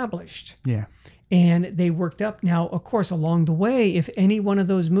established. Yeah. And they worked up. Now, of course, along the way, if any one of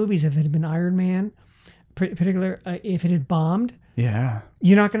those movies, if it had been Iron Man, if it had bombed, Yeah.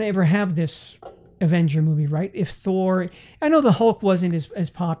 you're not going to ever have this Avenger movie, right? If Thor, I know the Hulk wasn't as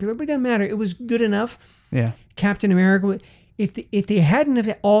popular, but it doesn't matter. It was good enough. Yeah. Captain America, if they hadn't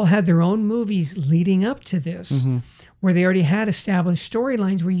have all had their own movies leading up to this, where they already had established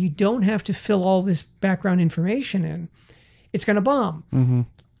storylines where you don't have to fill all this background information in, it's going to bomb. Mm-hmm.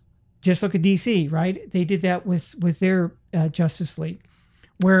 Just look at DC, right? They did that with their Justice League,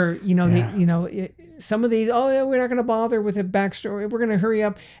 where some of these, we're not going to bother with a backstory. We're going to hurry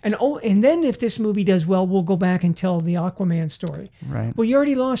up, and then if this movie does well, we'll go back and tell the Aquaman story. Right. Well, you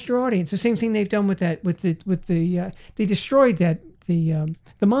already lost your audience. The same thing they've done with that. They destroyed the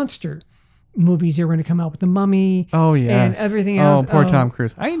monster movies they were going to come out with, The Mummy. Oh yeah. And everything else. Oh, poor Tom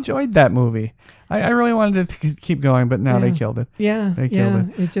Cruise. I enjoyed that movie. I really wanted it to keep going, but now they killed it. Yeah, they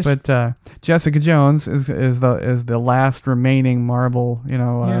killed it. But Jessica Jones is the last remaining Marvel,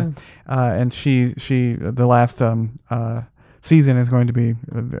 and she the last season is going to be,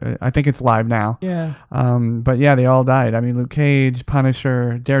 I think it's live now. Yeah. But yeah, they all died. I mean, Luke Cage,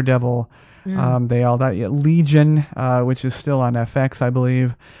 Punisher, Daredevil. Yeah. They all died. Yeah, Legion, which is still on FX, I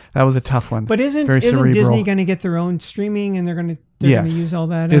believe. That was a tough one. But isn't Disney going to get their own streaming, and they're going to use all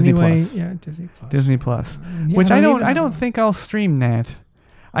that Disney anyway? Plus. Yeah, Disney Plus. Disney Plus. Yeah, which I don't think I'll stream that.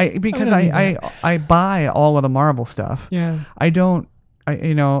 Because I buy all of the Marvel stuff. Yeah. Although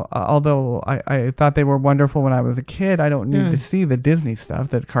I thought they were wonderful when I was a kid, I don't need to see the Disney stuff,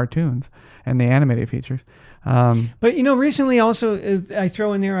 the cartoons and the animated features. But recently also I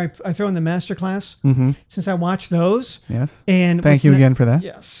throw in the Masterclass, since I watch those. Yes. And thank you again for that.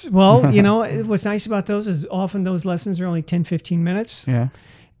 Yes. Well, what's nice about those is often those lessons are only 10, 15 minutes. Yeah.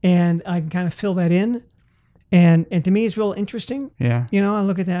 And I can kind of fill that in. And to me, it's real interesting. Yeah. I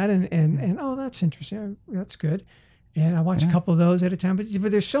look at that and oh, that's interesting. That's good. And I watch a couple of those at a time. But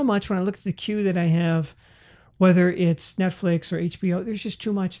there's so much when I look at the queue that I have, whether it's Netflix or HBO, there's just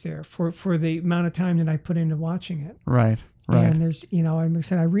too much there for the amount of time that I put into watching it. Right. And there's, like I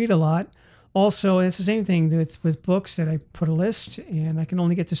said, I read a lot. Also, it's the same thing with books that I put a list and I can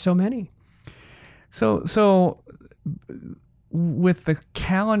only get to so many. So with the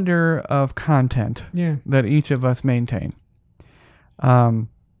calendar of content that each of us maintain, I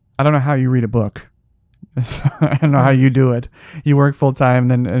don't know how you read a book. I don't know how you do it. You work full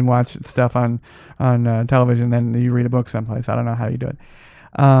time and watch stuff on television, then you read a book someplace. I don't know how you do it.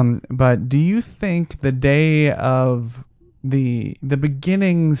 But do you think the day of the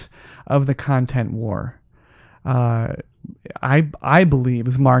beginnings of the content war, I believe,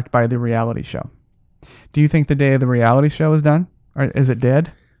 is marked by the reality show? Do you think the day of the reality show is done, or is it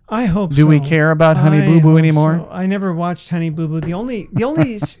dead? I hope so. Do we care about Honey Boo Boo anymore? So. I never watched Honey Boo Boo. The only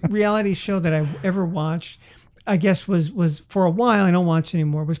reality show that I ever watched, I guess, was for a while, I don't watch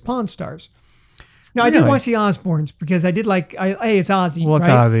anymore, was Pawn Stars. Now, really? I did watch the Osbournes because I did it's Ozzy. Well, it's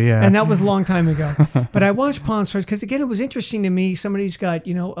right? Ozzy, yeah. And that was a long time ago. But I watched Pawn Stars because, again, it was interesting to me. Somebody's got,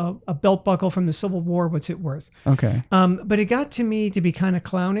 a belt buckle from the Civil War. What's it worth? Okay. But it got to me to be kind of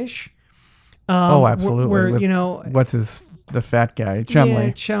clownish. Absolutely. Where, what's the fat guy, Chumley.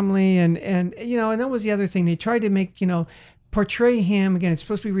 Yeah, Chumley, and that was the other thing. They tried to make, portray him, again, it's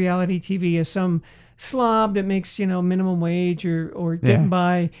supposed to be reality TV, as some slob that makes, minimum wage or getting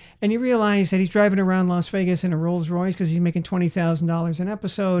by. And you realize that he's driving around Las Vegas in a Rolls Royce because he's making $20,000 an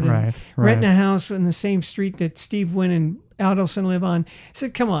episode and renting a house in the same street that Steve Wynn and Adelson live on. I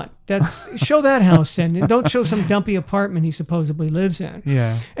said, come on, show that house and don't show some dumpy apartment he supposedly lives in.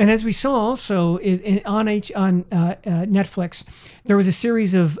 Yeah. And as we saw also on Netflix, there was a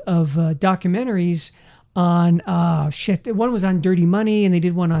series of documentaries on one was on Dirty Money, and they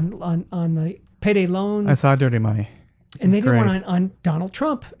did one on the payday loan. I saw Dirty Money. And they did one on Donald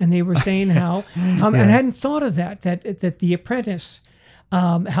Trump, and they were saying how and I hadn't thought of that The Apprentice,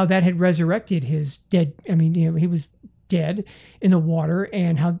 how that had resurrected his dead. I mean, he was dead in the water,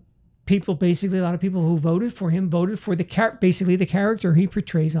 and how people, basically a lot of people who voted for him, voted for basically the character he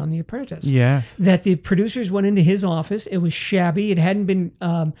portrays on The Apprentice. Yes. That the producers went into his office. It was shabby. It hadn't been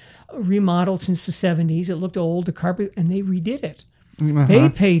remodeled since the 70s. It looked old, the carpet, and they redid it. They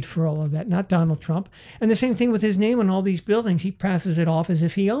paid for all of that, not Donald Trump. And the same thing with his name on all these buildings. He passes it off as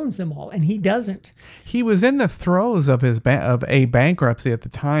if he owns them all, and he doesn't. He was in the throes of of a bankruptcy at the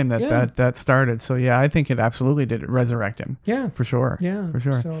time that started. So yeah, I think it absolutely did resurrect him. Yeah, for sure. Yeah, for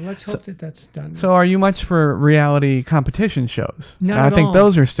sure. So let's hope that's done. So are you much for reality competition shows? Not I at think all.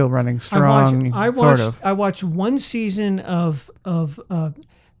 Those are still running strong. I watched one season of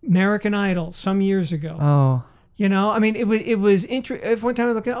American Idol some years ago. Oh. You know, I mean, it was interesting. One time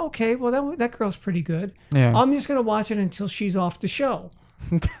I looked at, okay, well, that girl's pretty good. Yeah. I'm just going to watch it until she's off the show.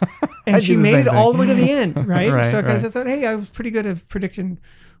 And she made it all the way to the end, right? So because I thought, hey, I was pretty good at predicting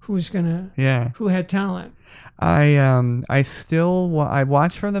who had talent. I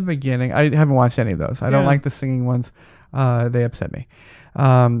watched from the beginning. I haven't watched any of those. I don't like the singing ones. They upset me.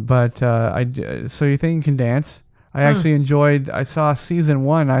 So you think you can dance? I actually enjoyed. I saw season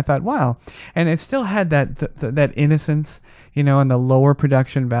 1. I thought, wow, and it still had that innocence, and the lower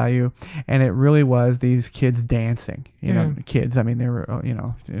production value, and it really was these kids dancing. Kids. I mean, they were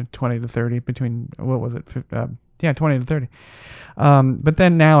 20 to 30 between. What was it? 20 to 30. But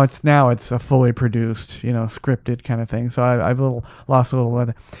then now it's a fully produced, scripted kind of thing. So I've lost a little of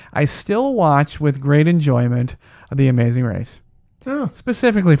it. I still watch with great enjoyment The Amazing Race. Oh.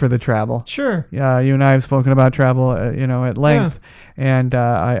 Specifically for the travel. Sure. Yeah, you and I have spoken about travel, at length, and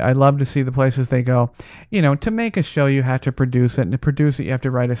I love to see the places they go. To make a show, you have to produce it, and to produce it, you have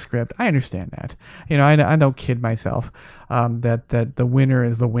to write a script. I understand that. I don't kid myself that the winner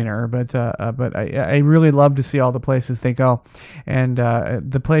is the winner, but I really love to see all the places they go, and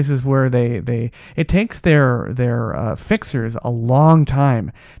the places where it takes their fixers a long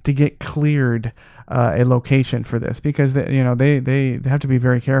time to get cleared. A location for this, because they have to be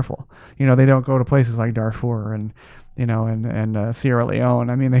very careful. They don't go to places like Darfur and Sierra Leone.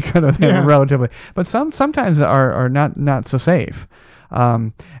 I mean, they could have relatively, but sometimes are not so safe.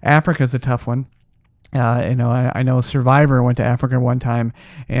 Africa's a tough one. I know Survivor went to Africa one time,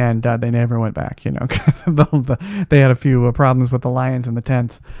 and they never went back. Because they had a few problems with the lions in the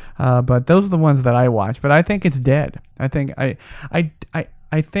tents. But those are the ones that I watch. But I think it's dead. I think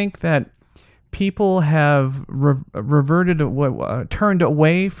I think that people have turned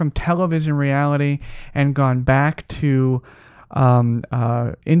away from television reality and gone back to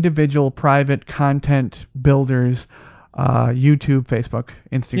individual private content builders, YouTube, Facebook,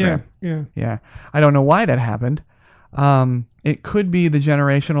 Instagram. Yeah. I don't know why that happened. It could be the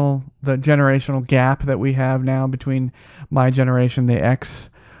generational gap that we have now between my generation, the X,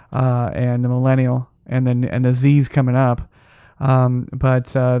 and the millennial, and the Z's coming up.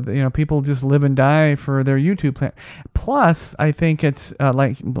 But people just live and die for their YouTube plan. Plus, I think it's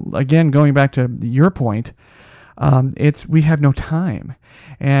again, going back to your point, we have no time.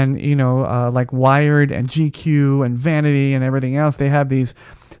 And, like Wired and GQ and Vanity and everything else, they have these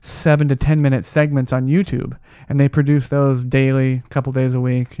 7 to 10 minute segments on YouTube, and they produce those daily, a couple days a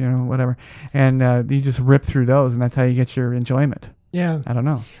week, whatever. And you just rip through those, and that's how you get your enjoyment. Yeah. I don't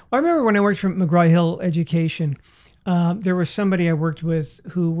know. I remember when I worked for McGraw-Hill Education, there was somebody I worked with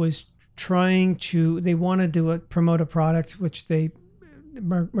who was they wanted to promote a product, which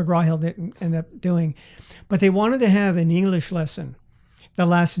McGraw-Hill didn't end up doing, but they wanted to have an English lesson that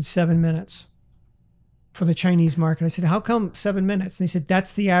lasted 7 minutes for the Chinese market. I said, how come 7 minutes? And they said,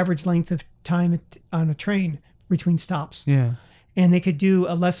 that's the average length of time on a train between stops. Yeah. And they could do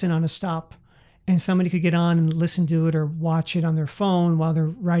a lesson on a stop, and somebody could get on and listen to it or watch it on their phone while they're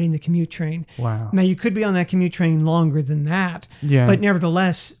riding the commute train. Wow. Now, you could be on that commute train longer than that, but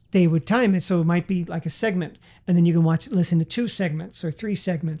nevertheless, they would time it. So it might be like a segment, and then you can listen to 2 segments or 3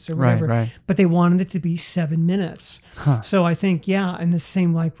 segments or whatever. Right. But they wanted it to be 7 minutes. Huh. So I think, and the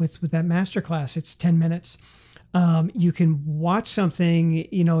same like with that masterclass, it's 10 minutes. You can watch something,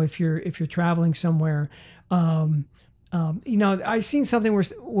 if you're traveling somewhere. I've seen something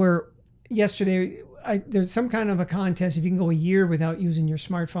where yesterday there's some kind of a contest if you can go a year without using your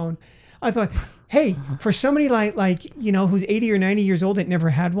smartphone. I thought, hey, for somebody like who's 80 or 90 years old that never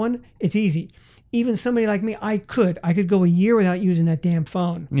had one, it's easy. Even somebody like me, I could go a year without using that damn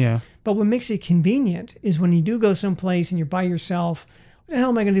phone. Yeah. But what makes it convenient is when you do go someplace and you're by yourself, what the hell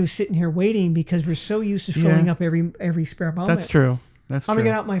am I going to do sitting here waiting, because we're so used to filling up every spare moment. That's true. I'm going to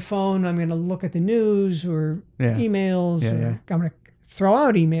get out my phone. I'm going to look at the news or emails. I'm going to throw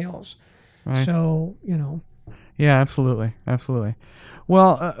out emails. Right. So, Yeah, absolutely.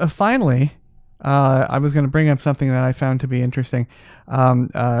 Well, finally, I was going to bring up something that I found to be interesting.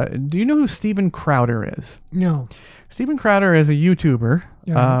 Do you know who Steven Crowder is? No. Steven Crowder is a YouTuber,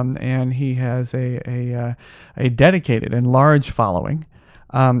 Yeah. and he has a dedicated and large following.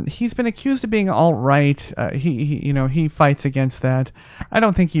 He's been accused of being alt-right. He fights against that. I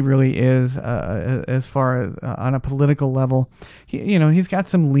don't think he really is, as far as on a political level. He's got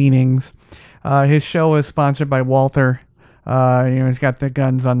some leanings. His show is sponsored by Walther. He's got the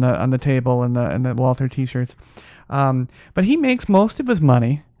guns on the table and the Walther T-shirts. But he makes most of his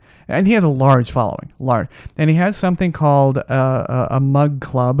money, and he has a large following, and he has something called a mug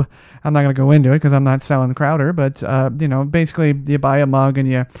club. I'm not going to go into it because I'm not selling Crowder, but basically you buy a mug and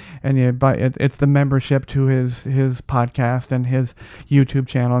you buy it. It's the membership to his podcast and his YouTube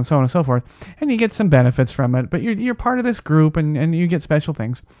channel and so on and so forth, and you get some benefits from it. But you're part of this group and you get special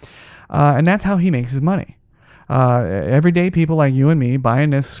things, and that's how he makes his money. Everyday people like you and me buying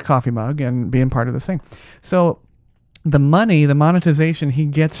this coffee mug and being part of this thing. So the monetization he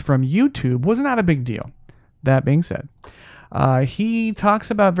gets from YouTube was not a big deal. That being said, he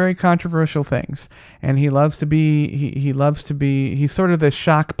talks about very controversial things, and he loves to be, he's sort of this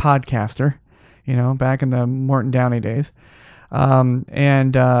shock podcaster, back in the Morton Downey days.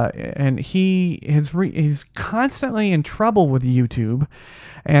 And he's constantly in trouble with YouTube,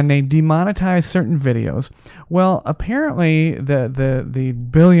 and they demonetize certain videos. Well, apparently the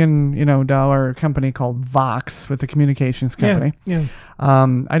billion dollar company called Vox, with the communications company. Yeah.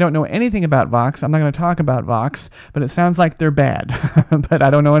 I don't know anything about Vox. I'm not going to talk about Vox, but it sounds like they're bad. But I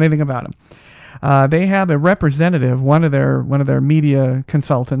don't know anything about them. They have a representative, one of their media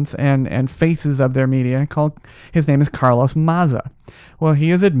consultants and faces of their media, his name is Carlos Maza. Well, he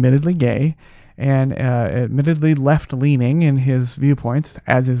is admittedly gay and admittedly left-leaning in his viewpoints,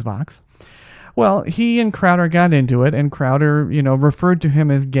 as is Vox. Well, he and Crowder got into it, and Crowder, referred to him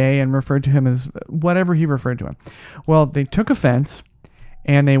as gay and referred to him as whatever he referred to him. Well, they took offense,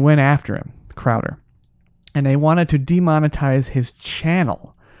 and they went after him, Crowder, and they wanted to demonetize his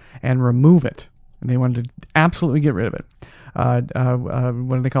channel and remove it. And they wanted to absolutely get rid of it.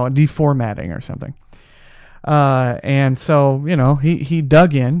 What do they call it? Deformatting or something. And so, he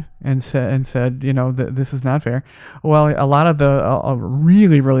dug in and said, this is not fair. Well, a lot of the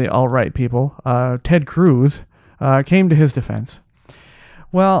really, really alt-right people, Ted Cruz, came to his defense.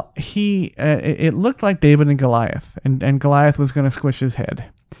 Well, it looked like David and Goliath, and Goliath was going to squish his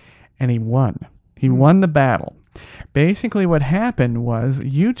head. And he won. He won the battle. Basically, what happened was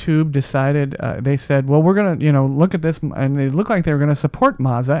YouTube decided, they said, well, we're going to, look at this, and they looked like they were going to support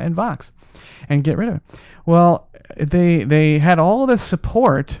Maza and Vox and get rid of it. Well, they had all this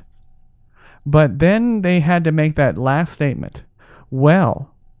support, but then they had to make that last statement.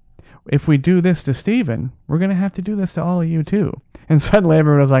 Well, if we do this to Steven, we're going to have to do this to all of you too. And suddenly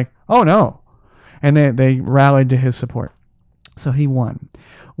everyone was like, oh no. And they rallied to his support. So he won.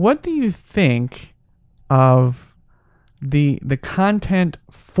 What do you think of the content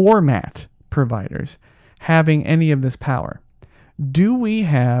format providers having any of this power? Do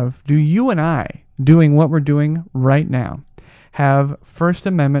you and I, doing what we're doing right now, have First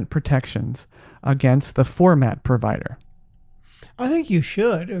Amendment protections against the format provider? I think you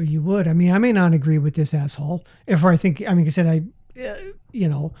should, or you would. I mean, I may not agree with this asshole.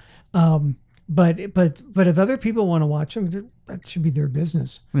 But if other people want to watch them, that should be their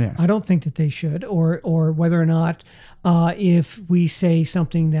business. Yeah. I don't think that they should, or whether or not, if we say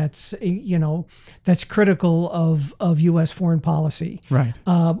something that's that's critical of U.S. foreign policy, Right.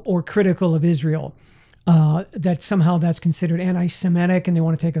 Or critical of Israel, that somehow that's considered anti-Semitic, and they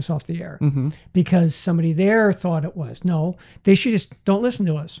want to take us off the air because somebody there thought it was. No, they should just don't listen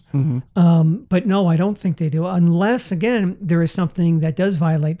to us. But no, I don't think they do, unless again there is something that does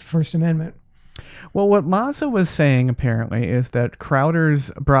violate the First Amendment. Well, what Maza was saying apparently is that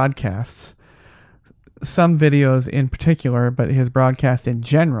Crowder's broadcasts, some videos in particular, but his broadcast in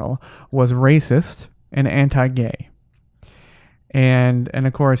general, was racist and anti-gay. And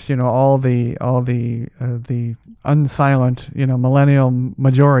of course, all the unsilent, millennial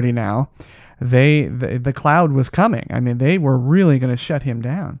majority now, the cloud was coming. I mean, they were really going to shut him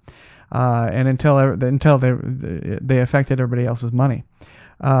down, and until they affected everybody else's money.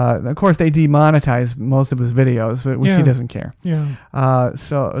 Of course, they demonetized most of his videos, which he doesn't care. Yeah.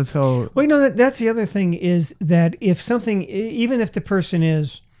 So. Well, that's the other thing is that if something, even if the person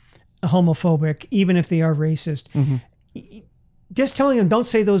is homophobic, even if they are racist, just telling them don't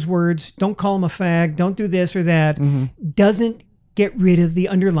say those words, don't call them a fag, don't do this or that, doesn't get rid of the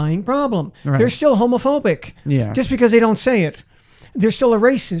underlying problem. Right. They're still homophobic. Yeah. Just because they don't say it. They're still a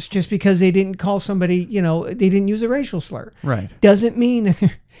racist just because they didn't call somebody, they didn't use a racial slur. Right. Doesn't mean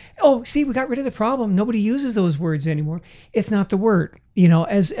that Oh, see, we got rid of the problem. Nobody uses those words anymore. It's not the word. You know,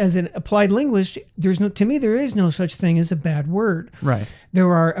 as an applied linguist, to me there is no such thing as a bad word. Right.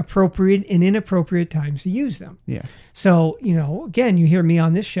 There are appropriate and inappropriate times to use them. Yes. So, you know, again, you hear me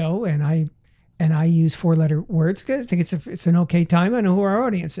on this show and I use 4-letter words. I think it's an okay time. I know who our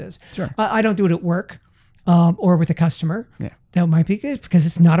audience is. Sure. I don't do it at work or with a customer. Yeah. That might be good because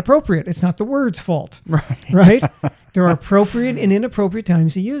it's not appropriate. It's not the word's fault. Right. Right? There are appropriate and inappropriate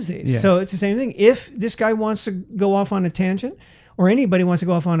times to use these. Yes. So it's the same thing. If this guy wants to go off on a tangent or anybody wants to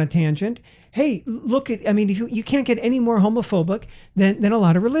go off on a tangent, hey, you can't get any more homophobic than a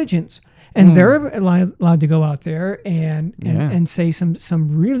lot of religions. And they're allowed to go out there and say some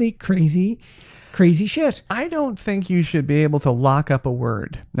really crazy shit. I don't think you should be able to lock up a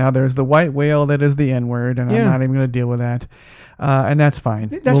word. Now, there's the white whale that is the N-word, and I'm not even going to deal with that. And that's fine.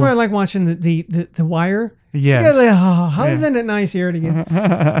 That's why I like watching the Wire. Yes. Yeah, how isn't it nice here to get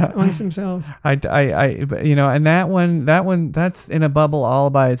amongst themselves? And that one, that's in a bubble all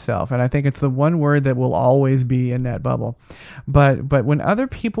by itself. And I think it's the one word that will always be in that bubble. But when other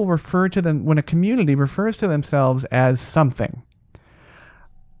people when a community refers to themselves as something,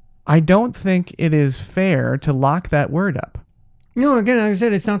 I don't think it is fair to lock that word up. No, again, like I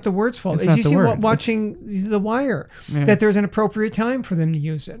said, it's not the word's fault. It's As not you the see word. watching The Wire, that there's an appropriate time for them to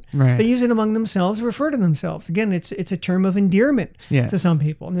use it. Right. They use it among themselves, refer to themselves. Again, it's a term of endearment to some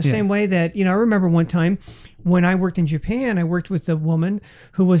people. In the same way that, you know, I remember one time when I worked in Japan, I worked with a woman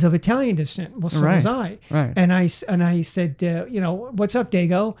who was of Italian descent. Well, so was I. Right. And I said, you know, what's up,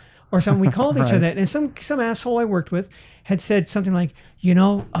 Dago? Or something. We called each other that. And some asshole I worked with had said something like, you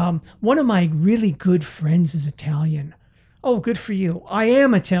know, one of my really good friends is Italian. Oh, good for you. I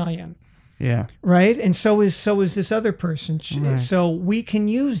am Italian. Yeah. Right? And so is this other person. Right. So we can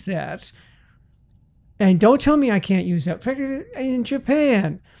use that. And don't tell me I can't use that. In fact, in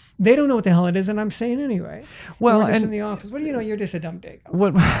Japan, they don't know what the hell it is, and I'm saying anyway. Well, we're just and in the office. What do you know? You're just a dumb dick.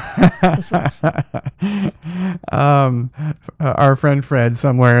 What? Our friend Fred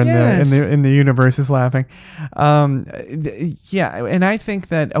somewhere in the universe is laughing. Yeah, and I think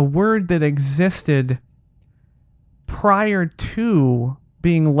that a word that existed prior to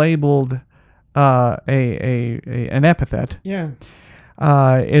being labeled an epithet,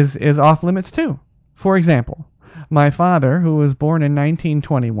 is off limits too. For example, my father, who was born in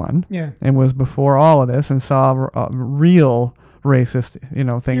 1921, and was before all of this and saw real racist,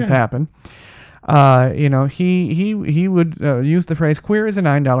 things happen. He would use the phrase "queer as a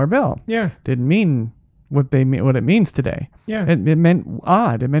 $9 bill." Yeah, didn't mean what it means today. Yeah, it meant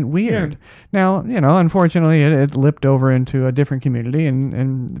odd. It meant weird. Yeah. Now, unfortunately, it lipped over into a different community,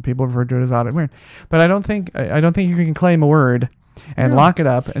 and people refer to it as odd and weird. But I don't think you can claim a word and lock it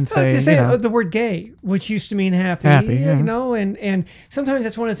up and say, the word gay, which used to mean happy, and sometimes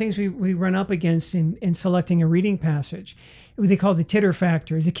that's one of the things we run up against in selecting a reading passage. They call it the titter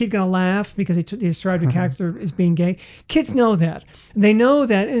factor. Is the kid going to laugh because they described a character as being gay? Kids know that. They know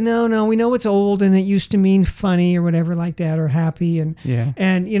that. No, we know it's old and it used to mean funny or whatever like that, or happy, and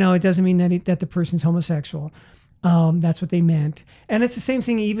it doesn't mean that the person's homosexual. That's what they meant. And it's the same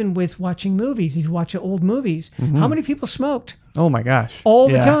thing even with watching movies. If you watch old movies, how many people smoked? Oh my gosh. All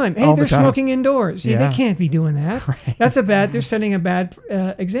the time. Hey, they're smoking indoors. Yeah, they can't be doing that. Right. They're setting a bad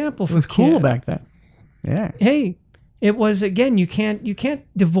example for kids. It was cool back then. Yeah. Hey, it was, again, you can't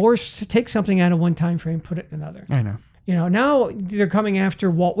take something out of one time frame, put it in another. I know. Now they're coming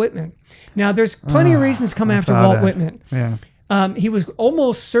after Walt Whitman. Now there's plenty of reasons to come after Walt Whitman. Yeah. He was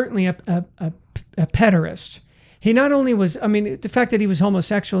almost certainly a pederast. He not only was, the fact that he was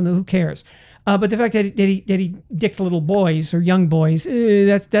homosexual, who cares? But the fact that he dicked little boys or young boys,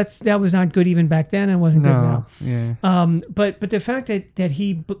 that was not good even back then, and wasn't good now. Yeah. But the fact that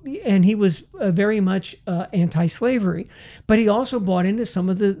he was very much anti-slavery, but he also bought into some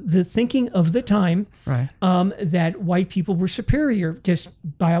of the thinking of the time, right? That white people were superior just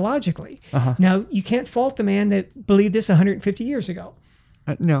biologically. Uh-huh. Now you can't fault the man that believed this 150 years ago.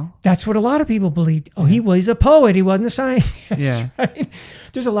 No. That's what a lot of people believed. Oh, he was a poet. He wasn't a scientist. Yeah. Right?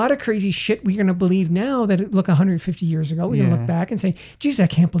 There's a lot of crazy shit we're going to believe now that look 150 years ago. We're going to look back and say, geez, I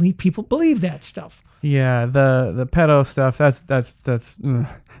can't believe people believe that stuff. Yeah, the pedo stuff, that's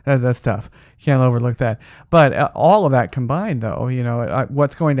tough. You can't overlook that. But all of that combined, though,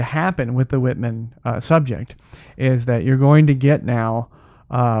 what's going to happen with the Whitman subject is that you're going to get now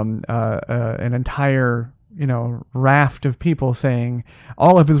an entire raft of people saying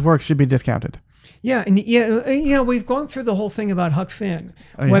all of his work should be discounted. Yeah, and we've gone through the whole thing about Huck Finn,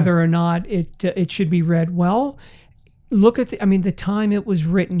 whether or not it should be read. Well, look at the time it was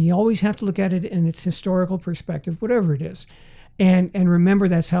written. You always have to look at it in its historical perspective, whatever it is. and remember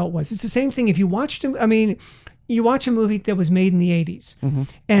that's how it was. It's the same thing if you watched them. I mean, you watch a movie that was made in the 80s,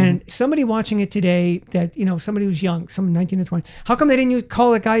 and somebody watching it today that, somebody who's young, some 19 or 20, how come they didn't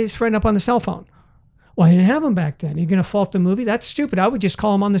call that guy his friend up on the cell phone? Well, I didn't have him back then. You're going to fault the movie? That's stupid. I would just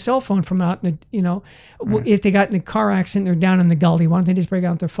call him on the cell phone from out in the, if they got in a car accident, they're down in the gully. Why don't they just break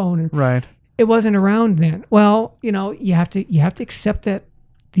out their phone? And Right. It wasn't around then. Well, you have to accept that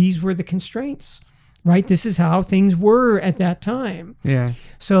these were the constraints. Right, this is how things were at that time. Yeah.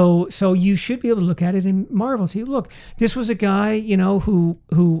 So you should be able to look at it and marvel. See, look, this was a guy, who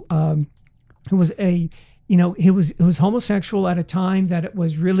was he was homosexual at a time that it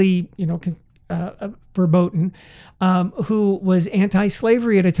was really, verboten, who was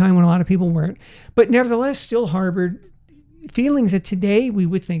anti-slavery at a time when a lot of people weren't, but nevertheless still harbored feelings that today we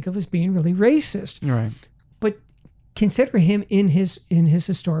would think of as being really racist. Right. But consider him in his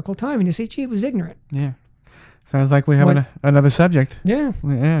historical time, and you say, gee, he was ignorant. Yeah. Sounds like we have another subject. Yeah.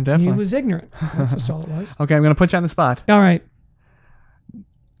 Yeah, definitely. He was ignorant. That's just all it was. Okay, I'm going to put you on the spot. All right.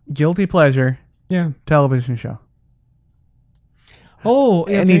 Guilty pleasure. Yeah. Television show. Oh,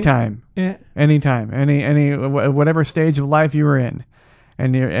 okay. Anytime. Yeah. Anytime. Any whatever stage of life you were in.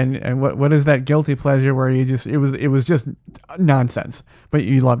 And what is that guilty pleasure where you just it was just nonsense, but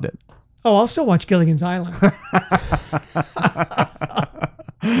you loved it? Oh, I'll still watch Gilligan's Island.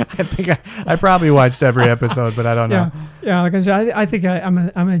 I think I probably watched every episode, but I don't know. Yeah. Like I said, I think I'm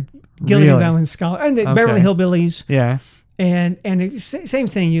a Gilligan's Island scholar, and the Beverly Hillbillies. Yeah. And same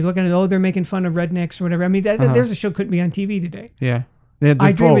thing. You look at it. Oh, they're making fun of rednecks or whatever. I mean, there's a show couldn't be on TV today. Yeah.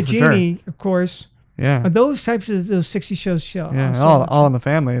 I Dream of Jeannie, of course. Yeah. Those types of those 60 shows show. Yeah. All in the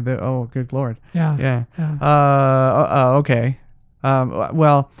Family. Oh, good Lord. Yeah. Yeah. Okay.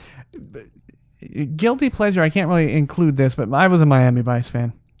 Well. Guilty pleasure, I can't really include this, but I was a Miami Vice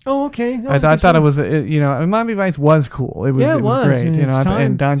fan. Oh, okay. I thought it was, Miami Vice was cool. It was great,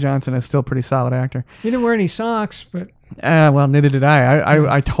 and Don Johnson is still a pretty solid actor. You didn't wear any socks, but... well, neither did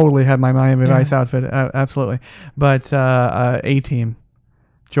I. I totally had my Miami Vice outfit, absolutely. But A-Team,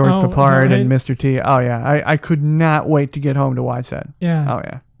 George Papard and Mr. T. Oh, yeah. I could not wait to get home to watch that. Yeah. Oh,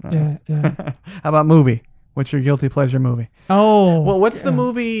 yeah. Yeah. How about movie? What's your guilty pleasure movie? Oh. Well, what's the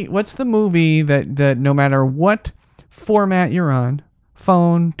movie that no matter what format you're on,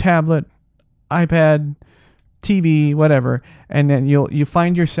 phone, tablet, iPad, TV, whatever, and then you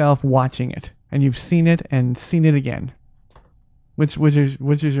find yourself watching it, and you've seen it and seen it again. Which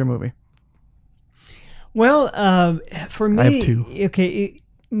is your movie? Well, for me, I have two. Okay,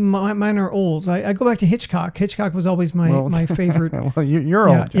 mine are old. I go back to Hitchcock. Hitchcock was always my favorite. Well, you're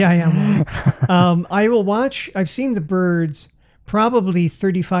old. Yeah, I am. I will watch. I've seen The Birds probably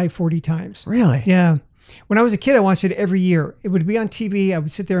 35, 40 times. Really? Yeah. When I was a kid, I watched it every year. It would be on TV. I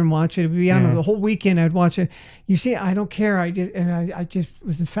would sit there and watch it. It would be on the whole weekend. I'd watch it. You see, I don't care. I just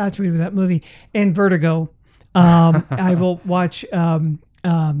was infatuated with that movie. And Vertigo. I will watch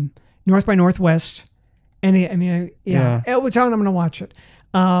North by Northwest. Every time I'm going to watch it.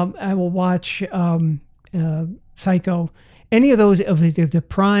 I will watch Psycho. Any of those of the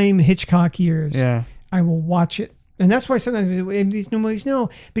prime Hitchcock years. Yeah. I will watch it. And that's why sometimes these new movies,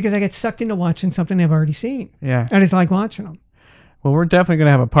 because I get sucked into watching something I've already seen. Yeah. I just like watching them. Well, we're definitely going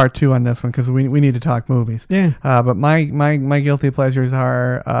to have a part 2 on this one because we need to talk movies. Yeah. But my guilty pleasures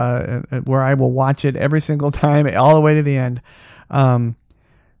are where I will watch it every single time, all the way to the end.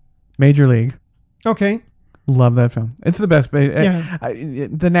 Major League. Okay. Love that film. It's the best.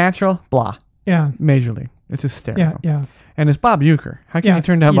 The Natural, blah. Yeah. Major League. It's hysterical. Yeah. And it's Bob Uecker. How can you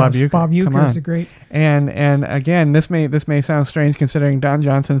turn down Bob Uecker? Bob Uecker is a great. And again, this may sound strange considering Don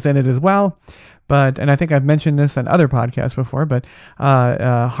Johnson's in it as well, and I think I've mentioned this on other podcasts before, but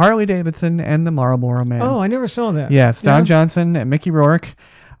Harley Davidson and the Marlboro Man. Oh, I never saw that. Yes, Don Johnson and Mickey Rourke,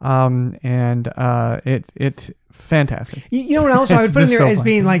 and it's fantastic. You know what else I would put in there as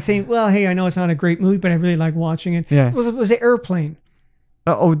being like saying, well, hey, I know it's not a great movie, but I really like watching it. Yeah. Was it Airplane?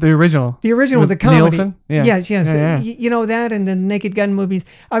 The original. The original with the comedy. Nielsen? Yeah. Yes. Yeah. You know that, and the Naked Gun movies.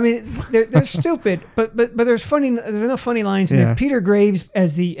 I mean, they're stupid, but there's enough funny lines in there. Peter Graves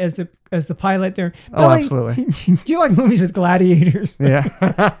as the pilot there. Oh, absolutely. You like movies with gladiators?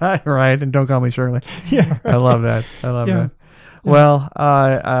 Yeah. Right. And Don't Call Me Shirley. Yeah. Right. I love that. that. Well,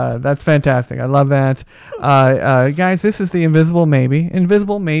 that's fantastic. I love that. Guys, this is the Invisible Maybe,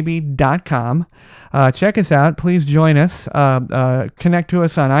 invisiblemaybe.com. Check us out. Please join us. Connect to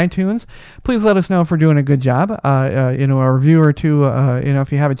us on iTunes. Please let us know if we're doing a good job. A review or two,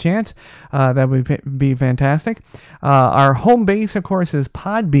 if you have a chance, that would be fantastic. Our home base, of course, is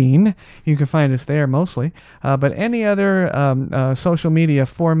Podbean. You can find us there mostly. But any other social media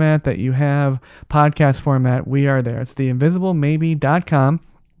format that you have, podcast format, we are there. It's the Invisible Maybe maybe.com.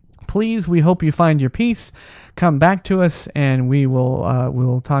 Please, we hope you find your peace. Come back to us, and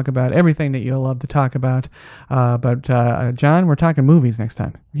we'll talk about everything that you'll love to talk about. But John, we're talking movies next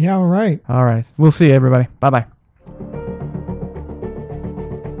time. Yeah, all right. All right. We'll see you, everybody. Bye-bye.